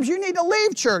 Sometimes you need to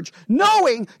leave church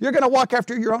knowing you're going to walk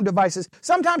after your own devices.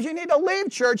 Sometimes you need to leave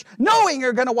church knowing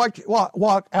you're going to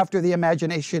walk after the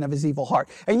imagination of his evil heart.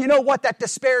 And you know what that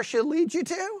despair should lead you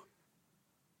to?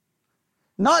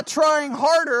 Not trying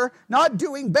harder, not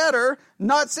doing better,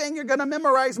 not saying you're going to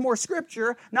memorize more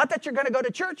scripture, not that you're going to go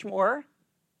to church more,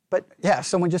 but yeah,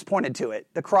 someone just pointed to it,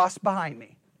 the cross behind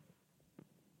me.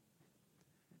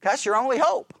 That's your only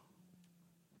hope.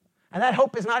 And that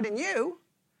hope is not in you.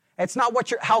 It's not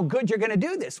how good you're going to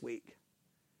do this week.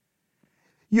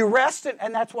 You rest,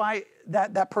 and that's why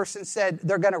that person said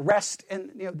they're going to rest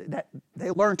in, that they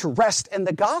learn to rest in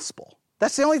the gospel.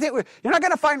 That's the only thing. You're not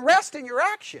going to find rest in your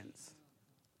actions.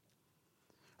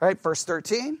 All right, verse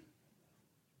 13.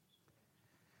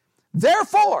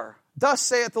 Therefore, thus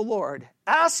saith the Lord,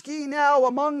 ask ye now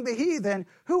among the heathen,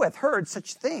 who hath heard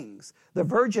such things? The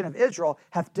virgin of Israel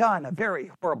hath done a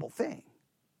very horrible thing.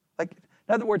 Like,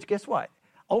 in other words, guess what?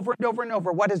 Over and over and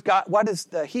over, what does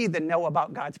the heathen know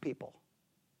about God's people?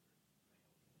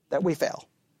 That we fail.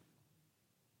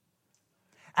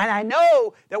 And I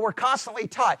know that we're constantly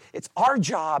taught it's our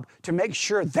job to make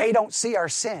sure they don't see our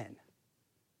sin.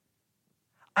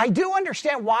 I do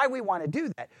understand why we want to do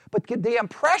that, but the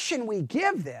impression we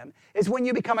give them is when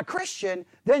you become a Christian,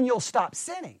 then you'll stop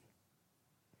sinning.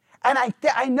 And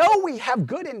I know we have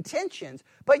good intentions,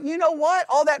 but you know what?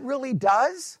 All that really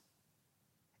does?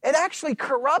 It actually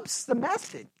corrupts the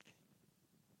message.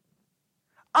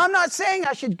 I'm not saying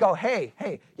I should go, hey,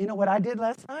 you know what I did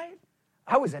last night?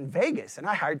 I was in Vegas and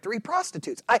I hired 3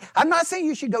 prostitutes. I'm not saying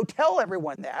you should go tell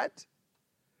everyone that.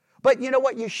 But you know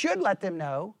what you should let them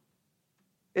know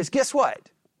is, guess what?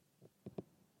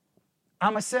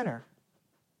 I'm a sinner,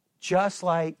 just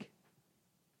like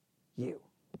you.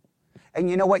 And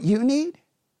you know what you need?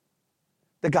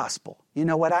 The gospel. You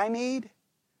know what I need?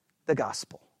 The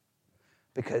gospel.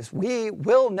 Because we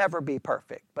will never be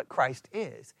perfect, but Christ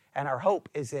is. And our hope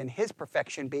is in his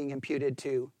perfection being imputed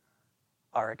to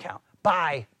our account.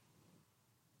 By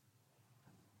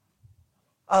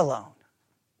alone.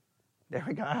 There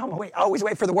we go. I always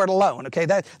wait for the word alone, okay?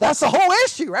 That's the whole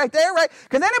issue right there, right?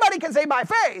 Because anybody can say by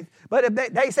faith, but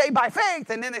if they say by faith,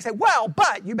 and then they say, well,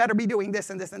 but you better be doing this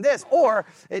and this and this, or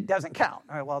it doesn't count.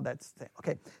 All right, well, that's it.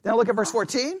 Okay. Then look at verse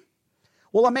 14.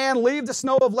 Will a man leave the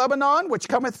snow of Lebanon, which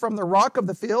cometh from the rock of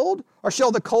the field? Or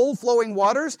shall the cold flowing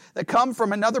waters that come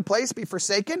from another place be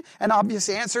forsaken? And obvious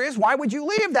answer is, why would you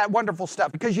leave that wonderful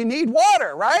stuff? Because you need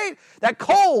water, right? That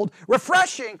cold,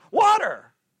 refreshing water.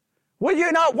 Would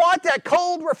you not want that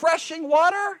cold, refreshing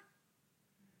water?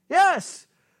 Yes,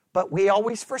 but we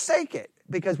always forsake it.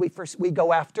 Because we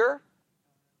go after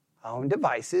our own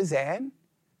devices and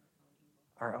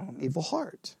our own evil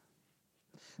heart.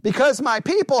 Because my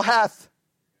people hath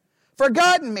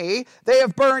forgotten me, they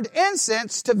have burned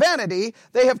incense to vanity,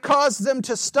 they have caused them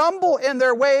to stumble in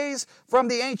their ways from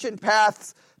the ancient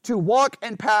paths, to walk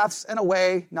in paths in a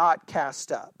way not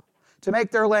cast up. To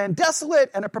make their land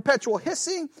desolate and a perpetual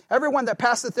hissing, everyone that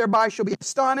passeth thereby shall be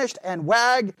astonished and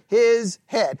wag his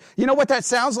head. You know what that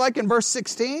sounds like in verse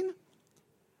 16?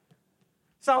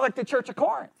 Sounds like the church of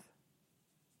Corinth.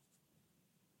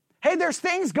 Hey, there's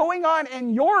things going on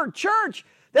in your church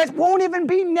that won't even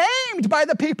be named by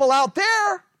the people out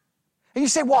there. And you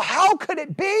say, well, how could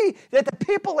it be that the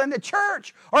people in the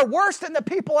church are worse than the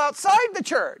people outside the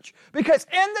church? Because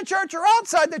in the church or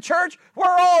outside the church, we're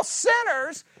all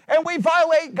sinners and we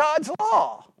violate God's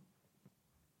law.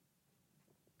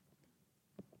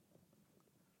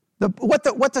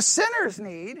 What the sinners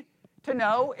need to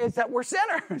know is that we're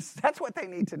sinners. That's what they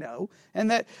need to know.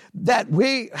 And that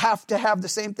we have to have the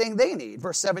same thing they need.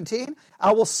 Verse 17,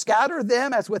 I will scatter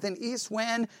them as with an east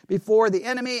wind before the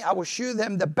enemy. I will shew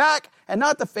them the back and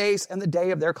not the face in the day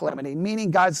of their calamity.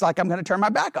 Meaning God's like, I'm going to turn my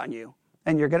back on you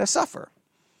and you're going to suffer.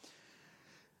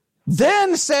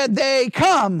 Then said they,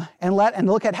 come and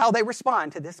look at how they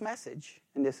respond to this message.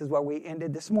 And this is where we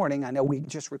ended this morning. I know we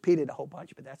just repeated a whole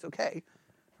bunch, but that's okay.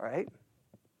 All right.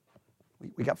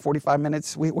 We got 45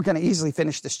 minutes. We're going to easily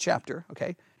finish this chapter.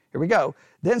 Okay, here we go.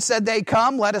 Then said they,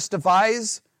 come, let us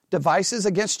devise devices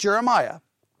against Jeremiah.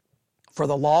 For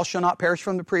the law shall not perish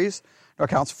from the priest, nor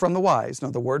counsel from the wise, nor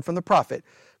the word from the prophet.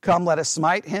 Come, let us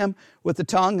smite him with the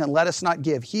tongue, and let us not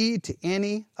give heed to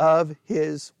any of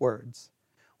his words.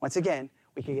 Once again,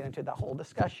 we can get into the whole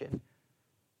discussion.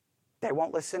 They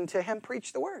won't listen to him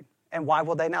preach the word. And why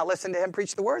will they not listen to him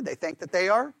preach the word? They think that they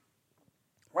are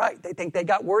right. They think they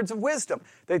got words of wisdom.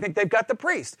 They think they've got the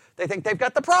priest. They think they've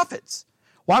got the prophets.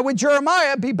 Why would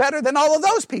Jeremiah be better than all of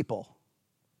those people?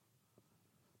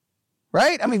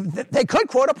 Right? I mean, they could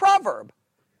quote a proverb.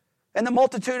 In the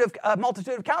multitude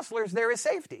of counselors, there is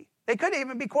safety. They could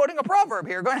even be quoting a proverb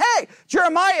here, going, hey,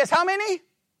 Jeremiah is how many?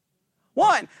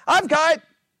 One. I've got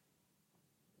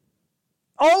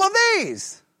all of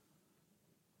these.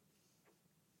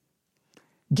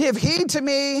 Give heed to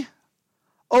me,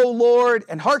 O Lord,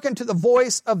 and hearken to the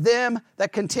voice of them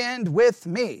that contend with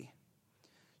me.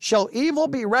 Shall evil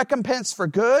be recompensed for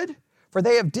good? For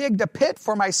they have digged a pit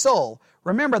for my soul.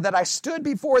 Remember that I stood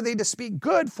before thee to speak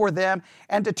good for them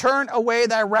and to turn away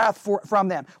thy wrath from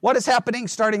them. What is happening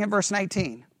starting in verse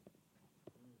 19?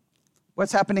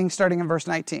 What's happening starting in verse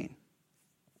 19?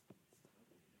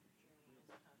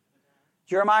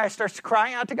 Jeremiah starts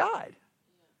crying out to God.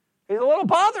 He's a little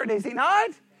bothered, is he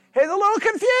not? He's a little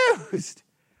confused.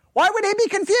 Why would he be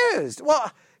confused?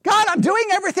 Well, God, I'm doing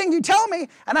everything you tell me,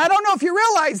 and I don't know if you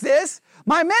realize this.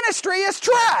 My ministry is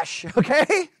trash,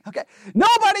 okay?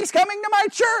 Nobody's coming to my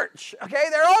church, okay?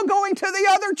 They're all going to the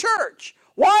other church.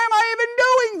 Why am I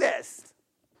even doing this?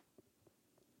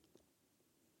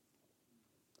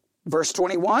 Verse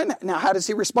 21, now how does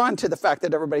he respond to the fact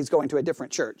that everybody's going to a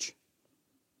different church?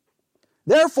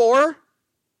 Therefore,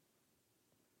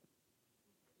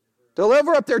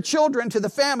 deliver up their children to the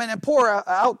famine and pour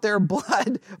out their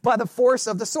blood by the force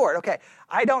of the sword. Okay,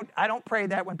 I don't pray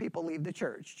that when people leave the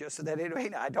church, just so that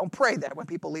I don't pray that when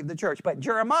people leave the church. But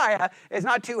Jeremiah is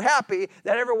not too happy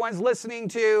that everyone's listening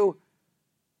to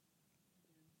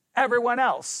everyone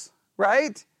else,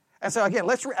 right? And so again,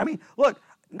 look,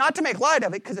 not to make light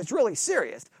of it because it's really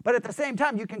serious, but at the same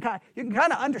time, you can kind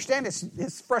of understand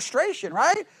his frustration,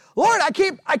 right? Lord, I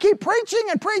keep preaching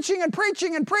and preaching and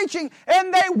preaching and preaching,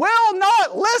 and they will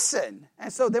not listen.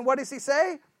 And so then what does he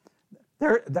say?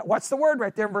 What's the word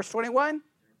right there in verse 21?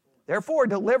 Therefore,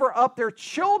 deliver up their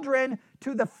children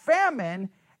to the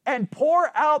famine and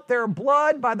pour out their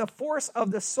blood by the force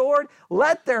of the sword.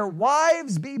 Let their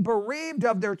wives be bereaved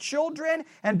of their children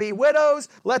and be widows.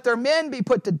 Let their men be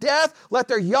put to death. Let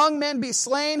their young men be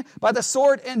slain by the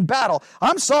sword in battle.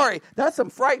 I'm sorry, that's some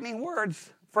frightening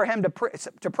words for him to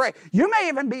pray. You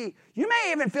may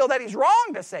even feel that he's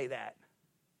wrong to say that.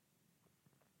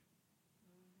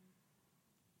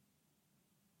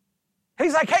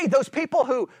 He's like, hey, those people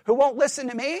who won't listen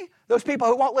to me, those people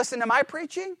who won't listen to my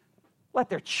preaching, let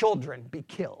their children be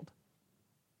killed.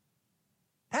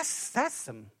 That's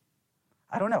some,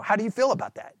 I don't know. How do you feel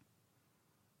about that?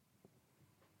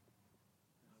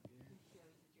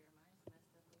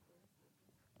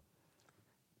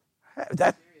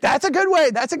 That's a good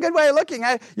way. That's a good way of looking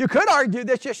at it. You could argue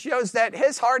this just shows that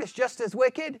his heart is just as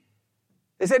wicked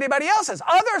as anybody else's.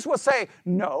 Others will say,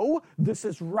 no, this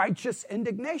is righteous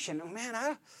indignation. Oh,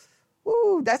 man,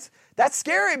 Ooh, that's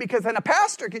scary because then a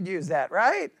pastor could use that,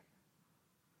 right?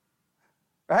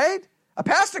 Right? A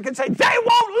pastor could say, they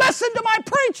won't listen to my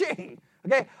preaching.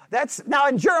 Okay, now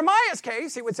in Jeremiah's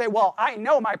case, he would say, well, I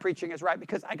know my preaching is right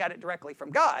because I got it directly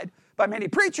from God. But many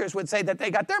preachers would say that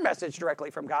they got their message directly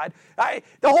from God.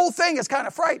 The whole thing is kind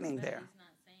of frightening there. He's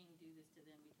not saying do this to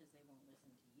them because they won't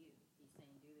listen to you. He's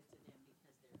saying do this to them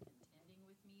because they're contending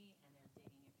with me and they're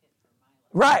digging a pit for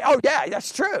my life. Right, oh yeah,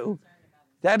 that's true.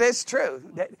 That is true.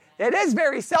 It is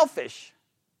very selfish.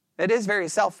 It is very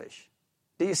selfish.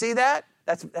 Do you see that?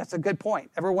 That's a good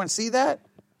point. Everyone see that?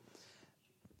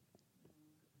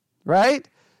 Right?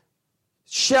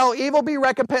 Shall evil be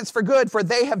recompensed for good, for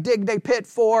they have digged a pit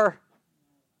for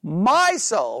my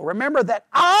soul. Remember that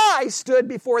I stood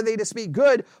before thee to speak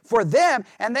good for them,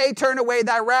 and they turn away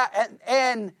thy wrath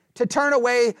and to turn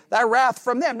away thy wrath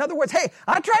from them. In other words, hey,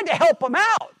 I tried to help them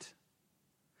out.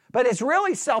 But it's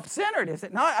really self-centered, is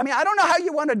it not? I mean, I don't know how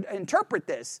you want to interpret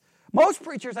this. Most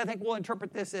preachers, I think, will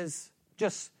interpret this as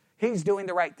just he's doing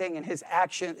the right thing in his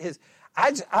action,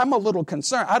 I'm a little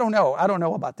concerned. I don't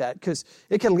know about that because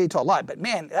it can lead to a lot. But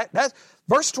man, that's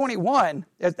verse 21,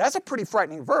 that's a pretty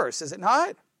frightening verse, is it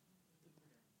not?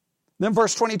 Then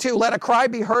verse 22, let a cry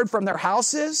be heard from their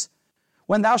houses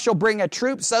when thou shalt bring a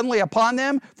troop suddenly upon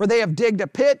them, for they have digged a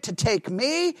pit to take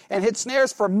me and hid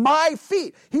snares for my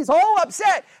feet. He's all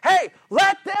upset. Hey,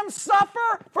 let them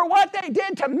suffer for what they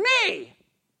did to me.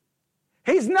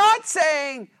 He's not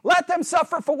saying let them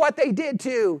suffer for what they did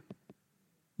to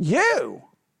you.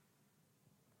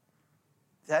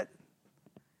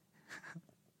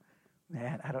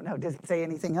 Man, I don't know. Does it say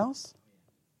anything else?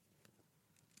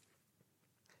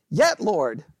 Yet,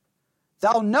 Lord,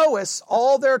 thou knowest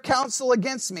all their counsel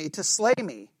against me to slay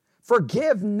me.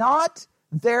 Forgive not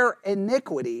their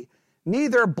iniquity,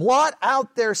 neither blot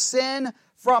out their sin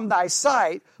from thy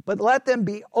sight, but let them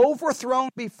be overthrown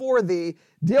before thee.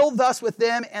 Deal thus with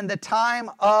them in the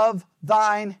time of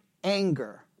thine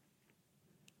anger.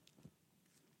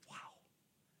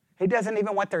 He doesn't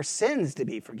even want their sins to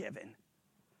be forgiven.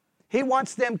 He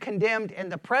wants them condemned in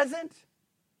the present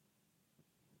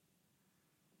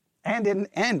and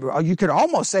you could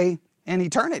almost say in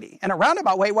eternity. In a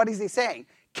roundabout way, what is he saying?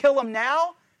 Kill them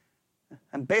now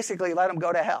and basically let them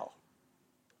go to hell.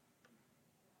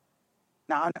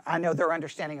 Now, I know their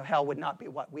understanding of hell would not be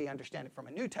what we understand it from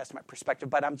a New Testament perspective,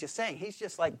 but I'm just saying, he's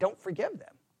just like, don't forgive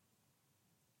them.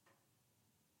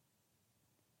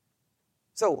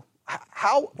 So,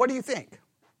 what do you think?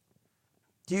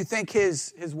 Do you think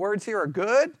his words here are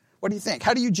good? What do you think?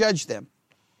 How do you judge them?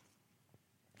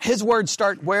 His words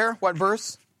start where? What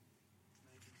verse?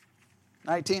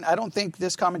 19. I don't think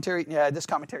this commentary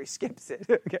skips it.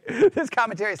 Okay. This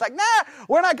commentary is like, nah,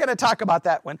 we're not going to talk about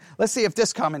that one. Let's see if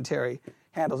this commentary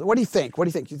handles it. What do you think? Do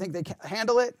you think they can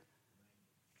handle it?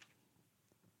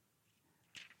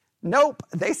 Nope,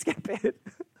 they skip it.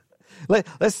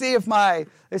 Let's see if my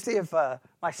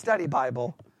study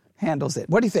Bible handles it.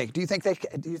 What do you think? Do you think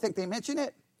they mention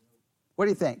it? What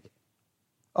do you think?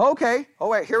 Okay. Oh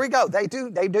wait, here we go. They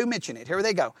do mention it. Here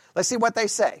they go. Let's see what they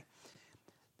say.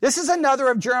 This is another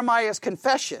of Jeremiah's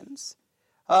confessions.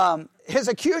 His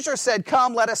accuser said,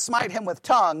 "Come, let us smite him with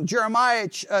tongue." Jeremiah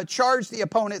charged the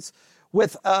opponents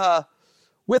with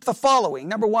the following: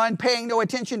 number one, paying no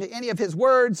attention to any of his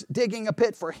words, digging a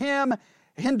pit for him,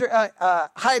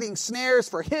 hiding snares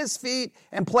for his feet,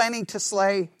 and planning to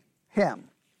slay him.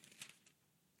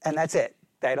 And that's it.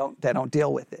 They don't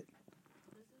deal with it.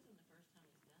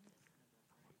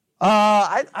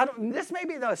 This may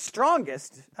be the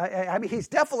strongest. I mean, he's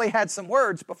definitely had some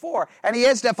words before, and he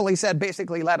has definitely said,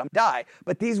 basically, let him die.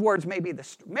 But these words may be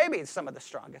some of the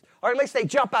strongest, or at least they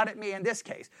jump out at me in this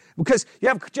case, because you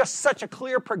have just such a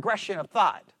clear progression of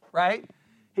thought, right?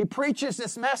 He preaches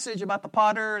this message about the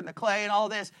potter and the clay and all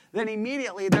this. Then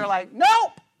immediately they're like,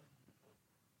 nope!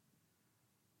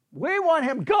 We want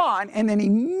him gone. And then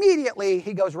immediately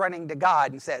he goes running to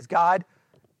God and says, God,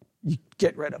 you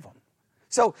get rid of him.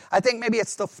 So I think maybe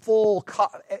it's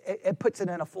it puts it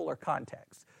in a fuller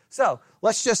context. So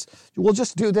we'll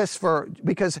just do this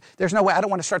because there's no way, I don't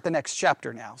want to start the next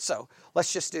chapter now. So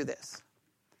let's just do this.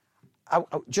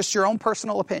 Just your own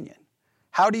personal opinion.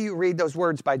 How do you read those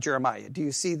words by Jeremiah? Do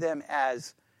you see them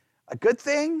as a good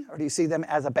thing or do you see them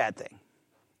as a bad thing?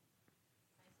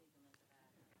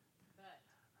 But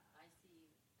I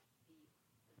see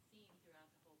the theme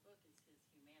throughout the whole book is his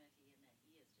humanity and that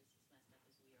he is just as messed up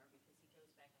as we are because he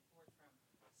goes back and forth from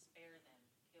spare them,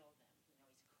 kill them. You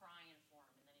know, he's crying for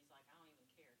them and then he's like, I don't even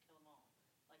care, kill them all.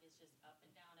 Like it's just up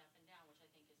and down, which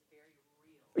I think is very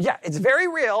real. Yeah, it's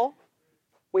very real.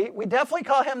 We definitely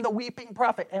call him the weeping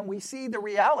prophet, and we see the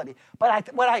reality. But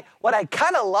what I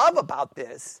kind of love about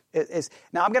this is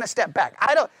now I'm going to step back.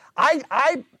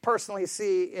 I personally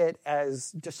see it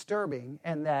as disturbing,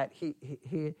 and that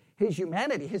his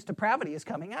humanity, his depravity, is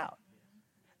coming out.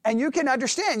 And you can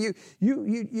understand.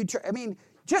 I mean,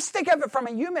 just think of it from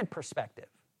a human perspective,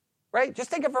 right? Just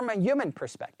think of it from a human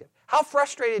perspective. How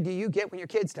frustrated do you get when your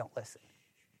kids don't listen?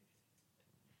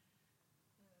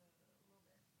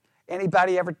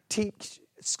 Anybody ever teach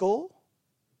school?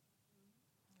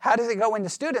 How does it go when the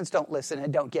students don't listen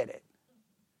and don't get it?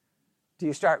 Do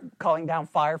you start calling down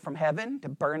fire from heaven to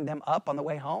burn them up on the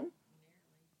way home?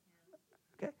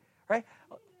 Okay, right?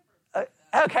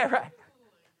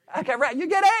 Okay, right. You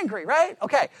get angry, right?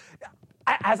 Okay.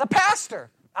 As a pastor,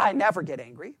 I never get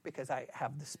angry because I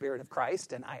have the Spirit of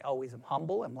Christ, and I always am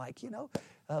humble. I'm like,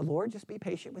 Lord, just be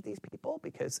patient with these people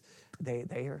because they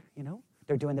are,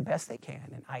 they're doing the best they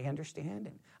can, and I understand,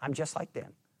 and I'm just like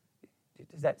them.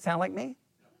 Does that sound like me?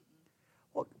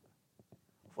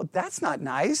 Well, that's not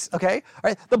nice, okay? All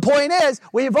right. The point is,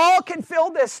 we've all can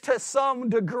feel this to some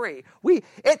degree.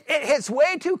 It hits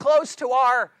way too close to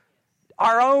our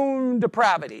own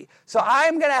depravity. So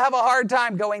I'm going to have a hard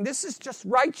time going, this is just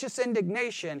righteous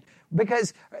indignation,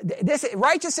 because this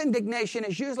righteous indignation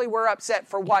is usually we're upset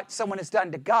for what someone has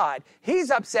done to God.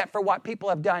 He's upset for what people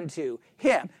have done to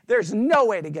him. There's no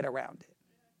way to get around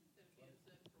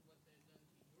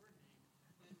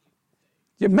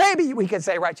it. Maybe we could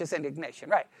say righteous indignation,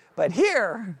 right? But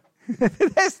here,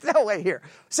 there's no way here.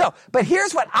 But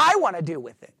here's what I want to do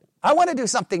with it. I want to do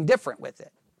something different with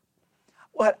it.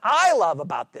 What I love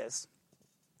about this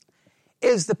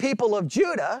is the people of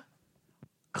Judah,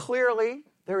 clearly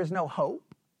there is no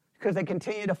hope because they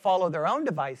continue to follow their own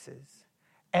devices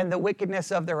and the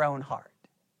wickedness of their own heart.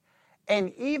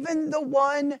 And even the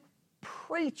one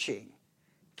preaching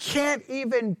can't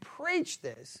even preach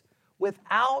this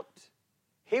without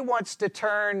he wants to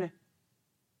turn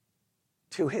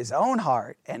to his own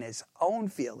heart and his own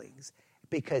feelings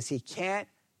because he can't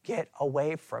get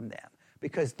away from them.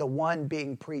 Because the one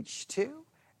being preached to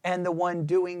and the one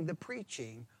doing the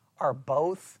preaching are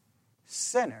both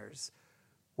sinners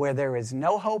where there is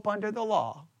no hope under the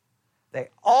law. They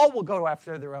all will go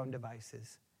after their own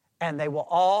devices, and they will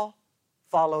all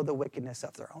follow the wickedness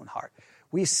of their own heart.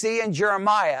 We see in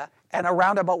Jeremiah, in a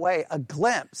roundabout way, a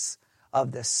glimpse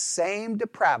of the same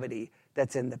depravity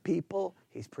that's in the people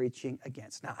he's preaching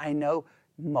against. Now, I know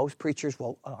most preachers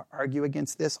will argue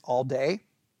against this all day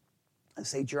and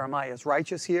say Jeremiah is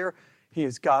righteous here, he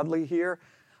is godly here.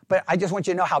 But I just want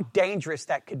you to know how dangerous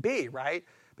that could be, right?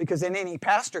 Because then any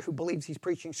pastor who believes he's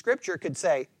preaching Scripture could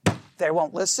say, they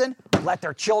won't listen, let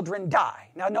their children die.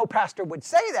 Now, no pastor would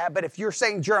say that, but if you're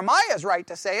saying Jeremiah is right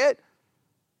to say it,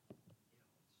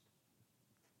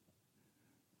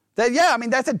 then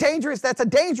that's a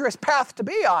dangerous path to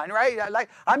be on, right? Like,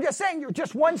 I'm just saying you're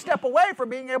just one step away from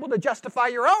being able to justify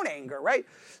your own anger, right?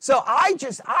 So I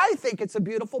think it's a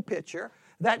beautiful picture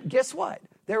that, guess what?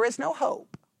 There is no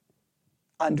hope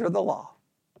under the law.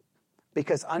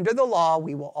 Because under the law,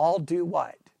 we will all do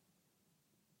what?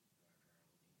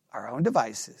 Our own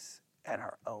devices and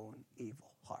our own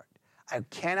evil heart.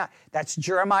 That's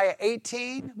Jeremiah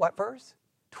 18, what verse?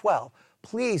 12.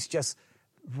 Please just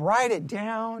write it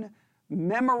down,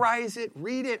 memorize it,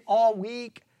 read it all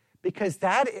week, because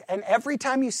and every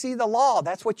time you see the law,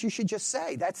 that's what you should just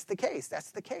say. That's the case.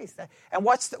 And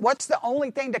what's the only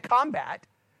thing to combat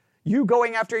you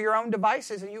going after your own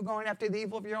devices and you going after the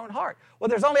evil of your own heart? Well,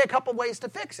 there's only a couple ways to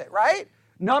fix it, right?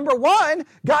 Number one,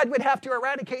 God would have to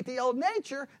eradicate the old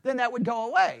nature, then that would go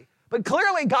away. But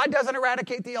clearly, God doesn't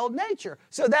eradicate the old nature.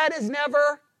 So that is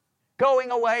never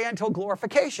going away until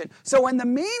glorification. So in the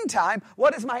meantime,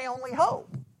 what is my only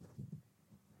hope?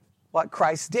 What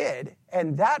Christ did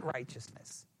and that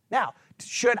righteousness. Now,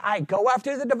 should I go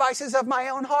after the devices of my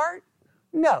own heart?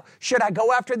 No. Should I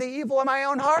go after the evil of my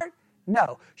own heart?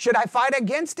 No. Should I fight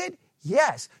against it?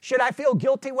 Yes. Should I feel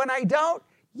guilty when I don't?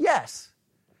 Yes.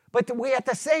 But we at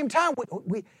the same time,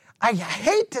 I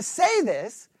hate to say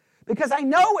this, because I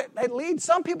know it leads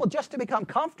some people just to become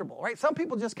comfortable, right? Some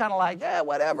people just kind of like, yeah,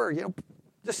 whatever,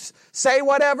 just say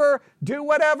whatever, do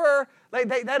whatever.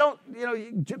 They don't,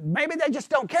 maybe they just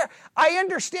don't care. I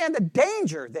understand the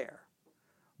danger there.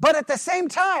 But at the same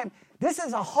time, this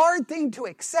is a hard thing to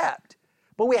accept.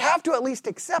 But we have to at least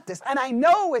accept this. And I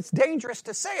know it's dangerous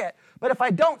to say it, but if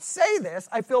I don't say this,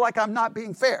 I feel like I'm not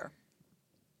being fair.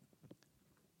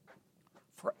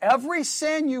 For every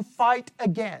sin you fight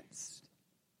against,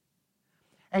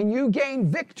 and you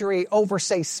gain victory over,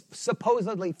 say,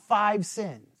 supposedly 5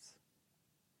 sins,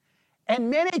 In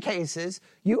many cases,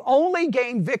 you only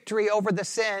gain victory over the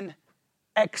sin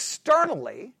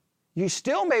externally. You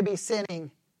still may be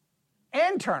sinning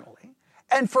internally.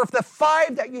 And for the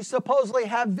 5 that you supposedly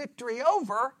have victory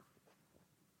over,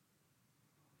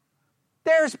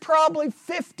 there's probably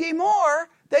 50 more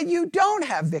that you don't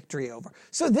have victory over.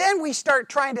 So then we start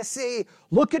trying to see,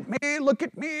 look at me, look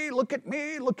at me, look at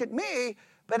me, look at me.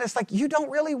 But it's like you don't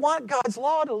really want God's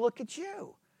law to look at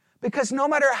you. Because no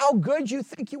matter how good you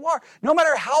think you are, no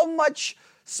matter how much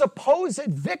supposed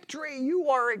victory you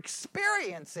are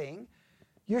experiencing,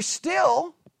 you're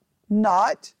still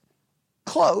not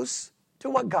close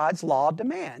to what God's law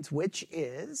demands, which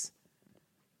is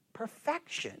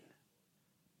perfection,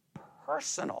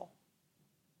 personal,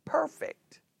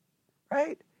 perfect,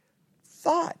 right?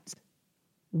 Thought,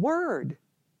 word,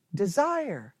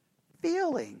 desire,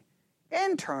 feeling,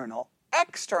 internal,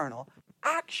 external,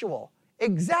 actual,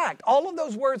 exact. All of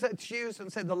those words that's used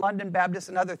and said the London Baptist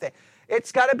and other thing.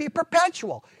 It's got to be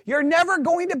perpetual. You're never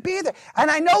going to be there.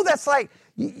 And I know that's like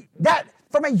that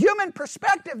from a human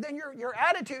perspective, then your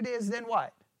attitude is then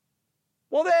what?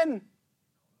 Well then,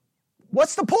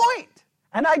 what's the point?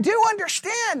 And I do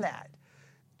understand that.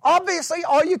 Obviously,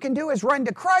 all you can do is run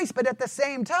to Christ, but at the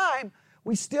same time,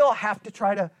 we still have to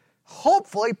try to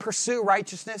hopefully pursue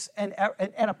righteousness in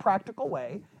a practical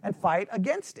way and fight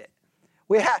against it.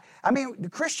 The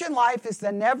Christian life is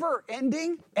the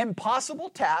never-ending, impossible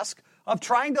task of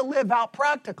trying to live out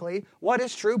practically what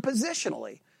is true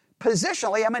positionally.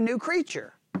 Positionally, I'm a new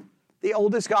creature. The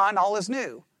old is gone, all is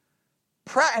new.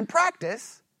 In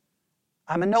practice,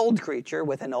 I'm an old creature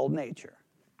with an old nature.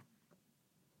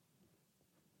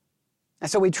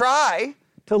 And so we try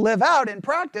to live out in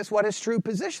practice what is true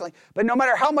positionally. But no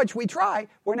matter how much we try,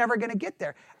 we're never going to get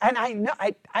there. And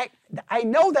I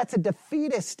know that's a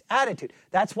defeatist attitude.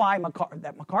 That's why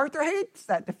MacArthur hates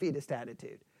that defeatist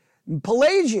attitude.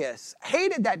 Pelagius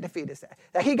hated that defeatist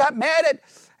attitude. He got mad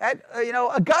at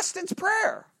Augustine's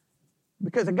prayer.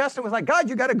 Because Augustine was like, God,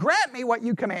 you got to grant me what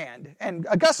you command. And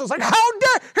Augustine was like, how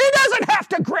dare, he doesn't have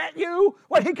to grant you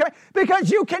what he commands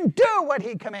because you can do what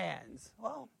he commands.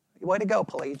 Well, way to go,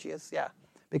 Pelagius, yeah.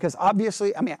 Because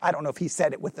obviously, I don't know if he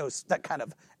said it with that kind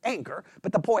of anger,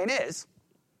 but the point is,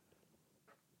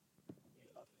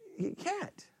 you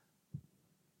can't.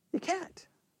 You can't.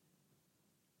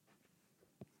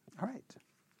 All right.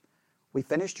 We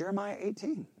finished Jeremiah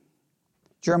 18.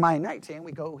 Jeremiah 19,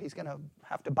 he's going to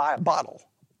have to buy a bottle.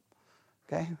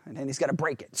 Okay? And then he's going to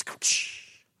break it.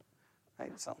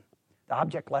 Right? So the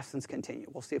object lessons continue.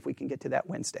 We'll see if we can get to that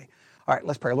Wednesday. All right,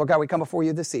 let's pray. Lord God, we come before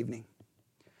you this evening.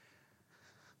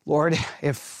 Lord,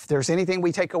 if there's anything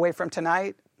we take away from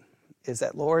tonight, is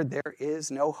that, Lord, there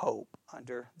is no hope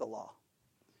under the law.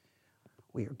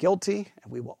 We are guilty,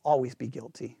 and we will always be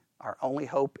guilty. Our only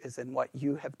hope is in what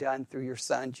you have done through your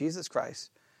Son, Jesus Christ,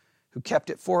 who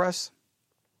kept it for us,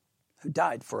 who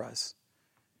died for us,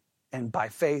 and by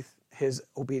faith, his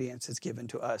obedience is given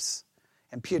to us,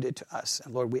 imputed to us.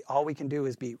 And Lord, all we can do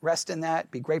is rest in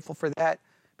that, be grateful for that,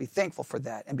 be thankful for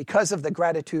that. And because of the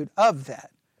gratitude of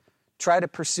that, try to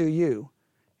pursue you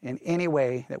in any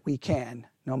way that we can,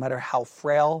 no matter how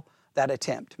frail that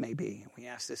attempt may be. And we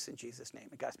ask this in Jesus' name.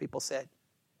 And God's people said,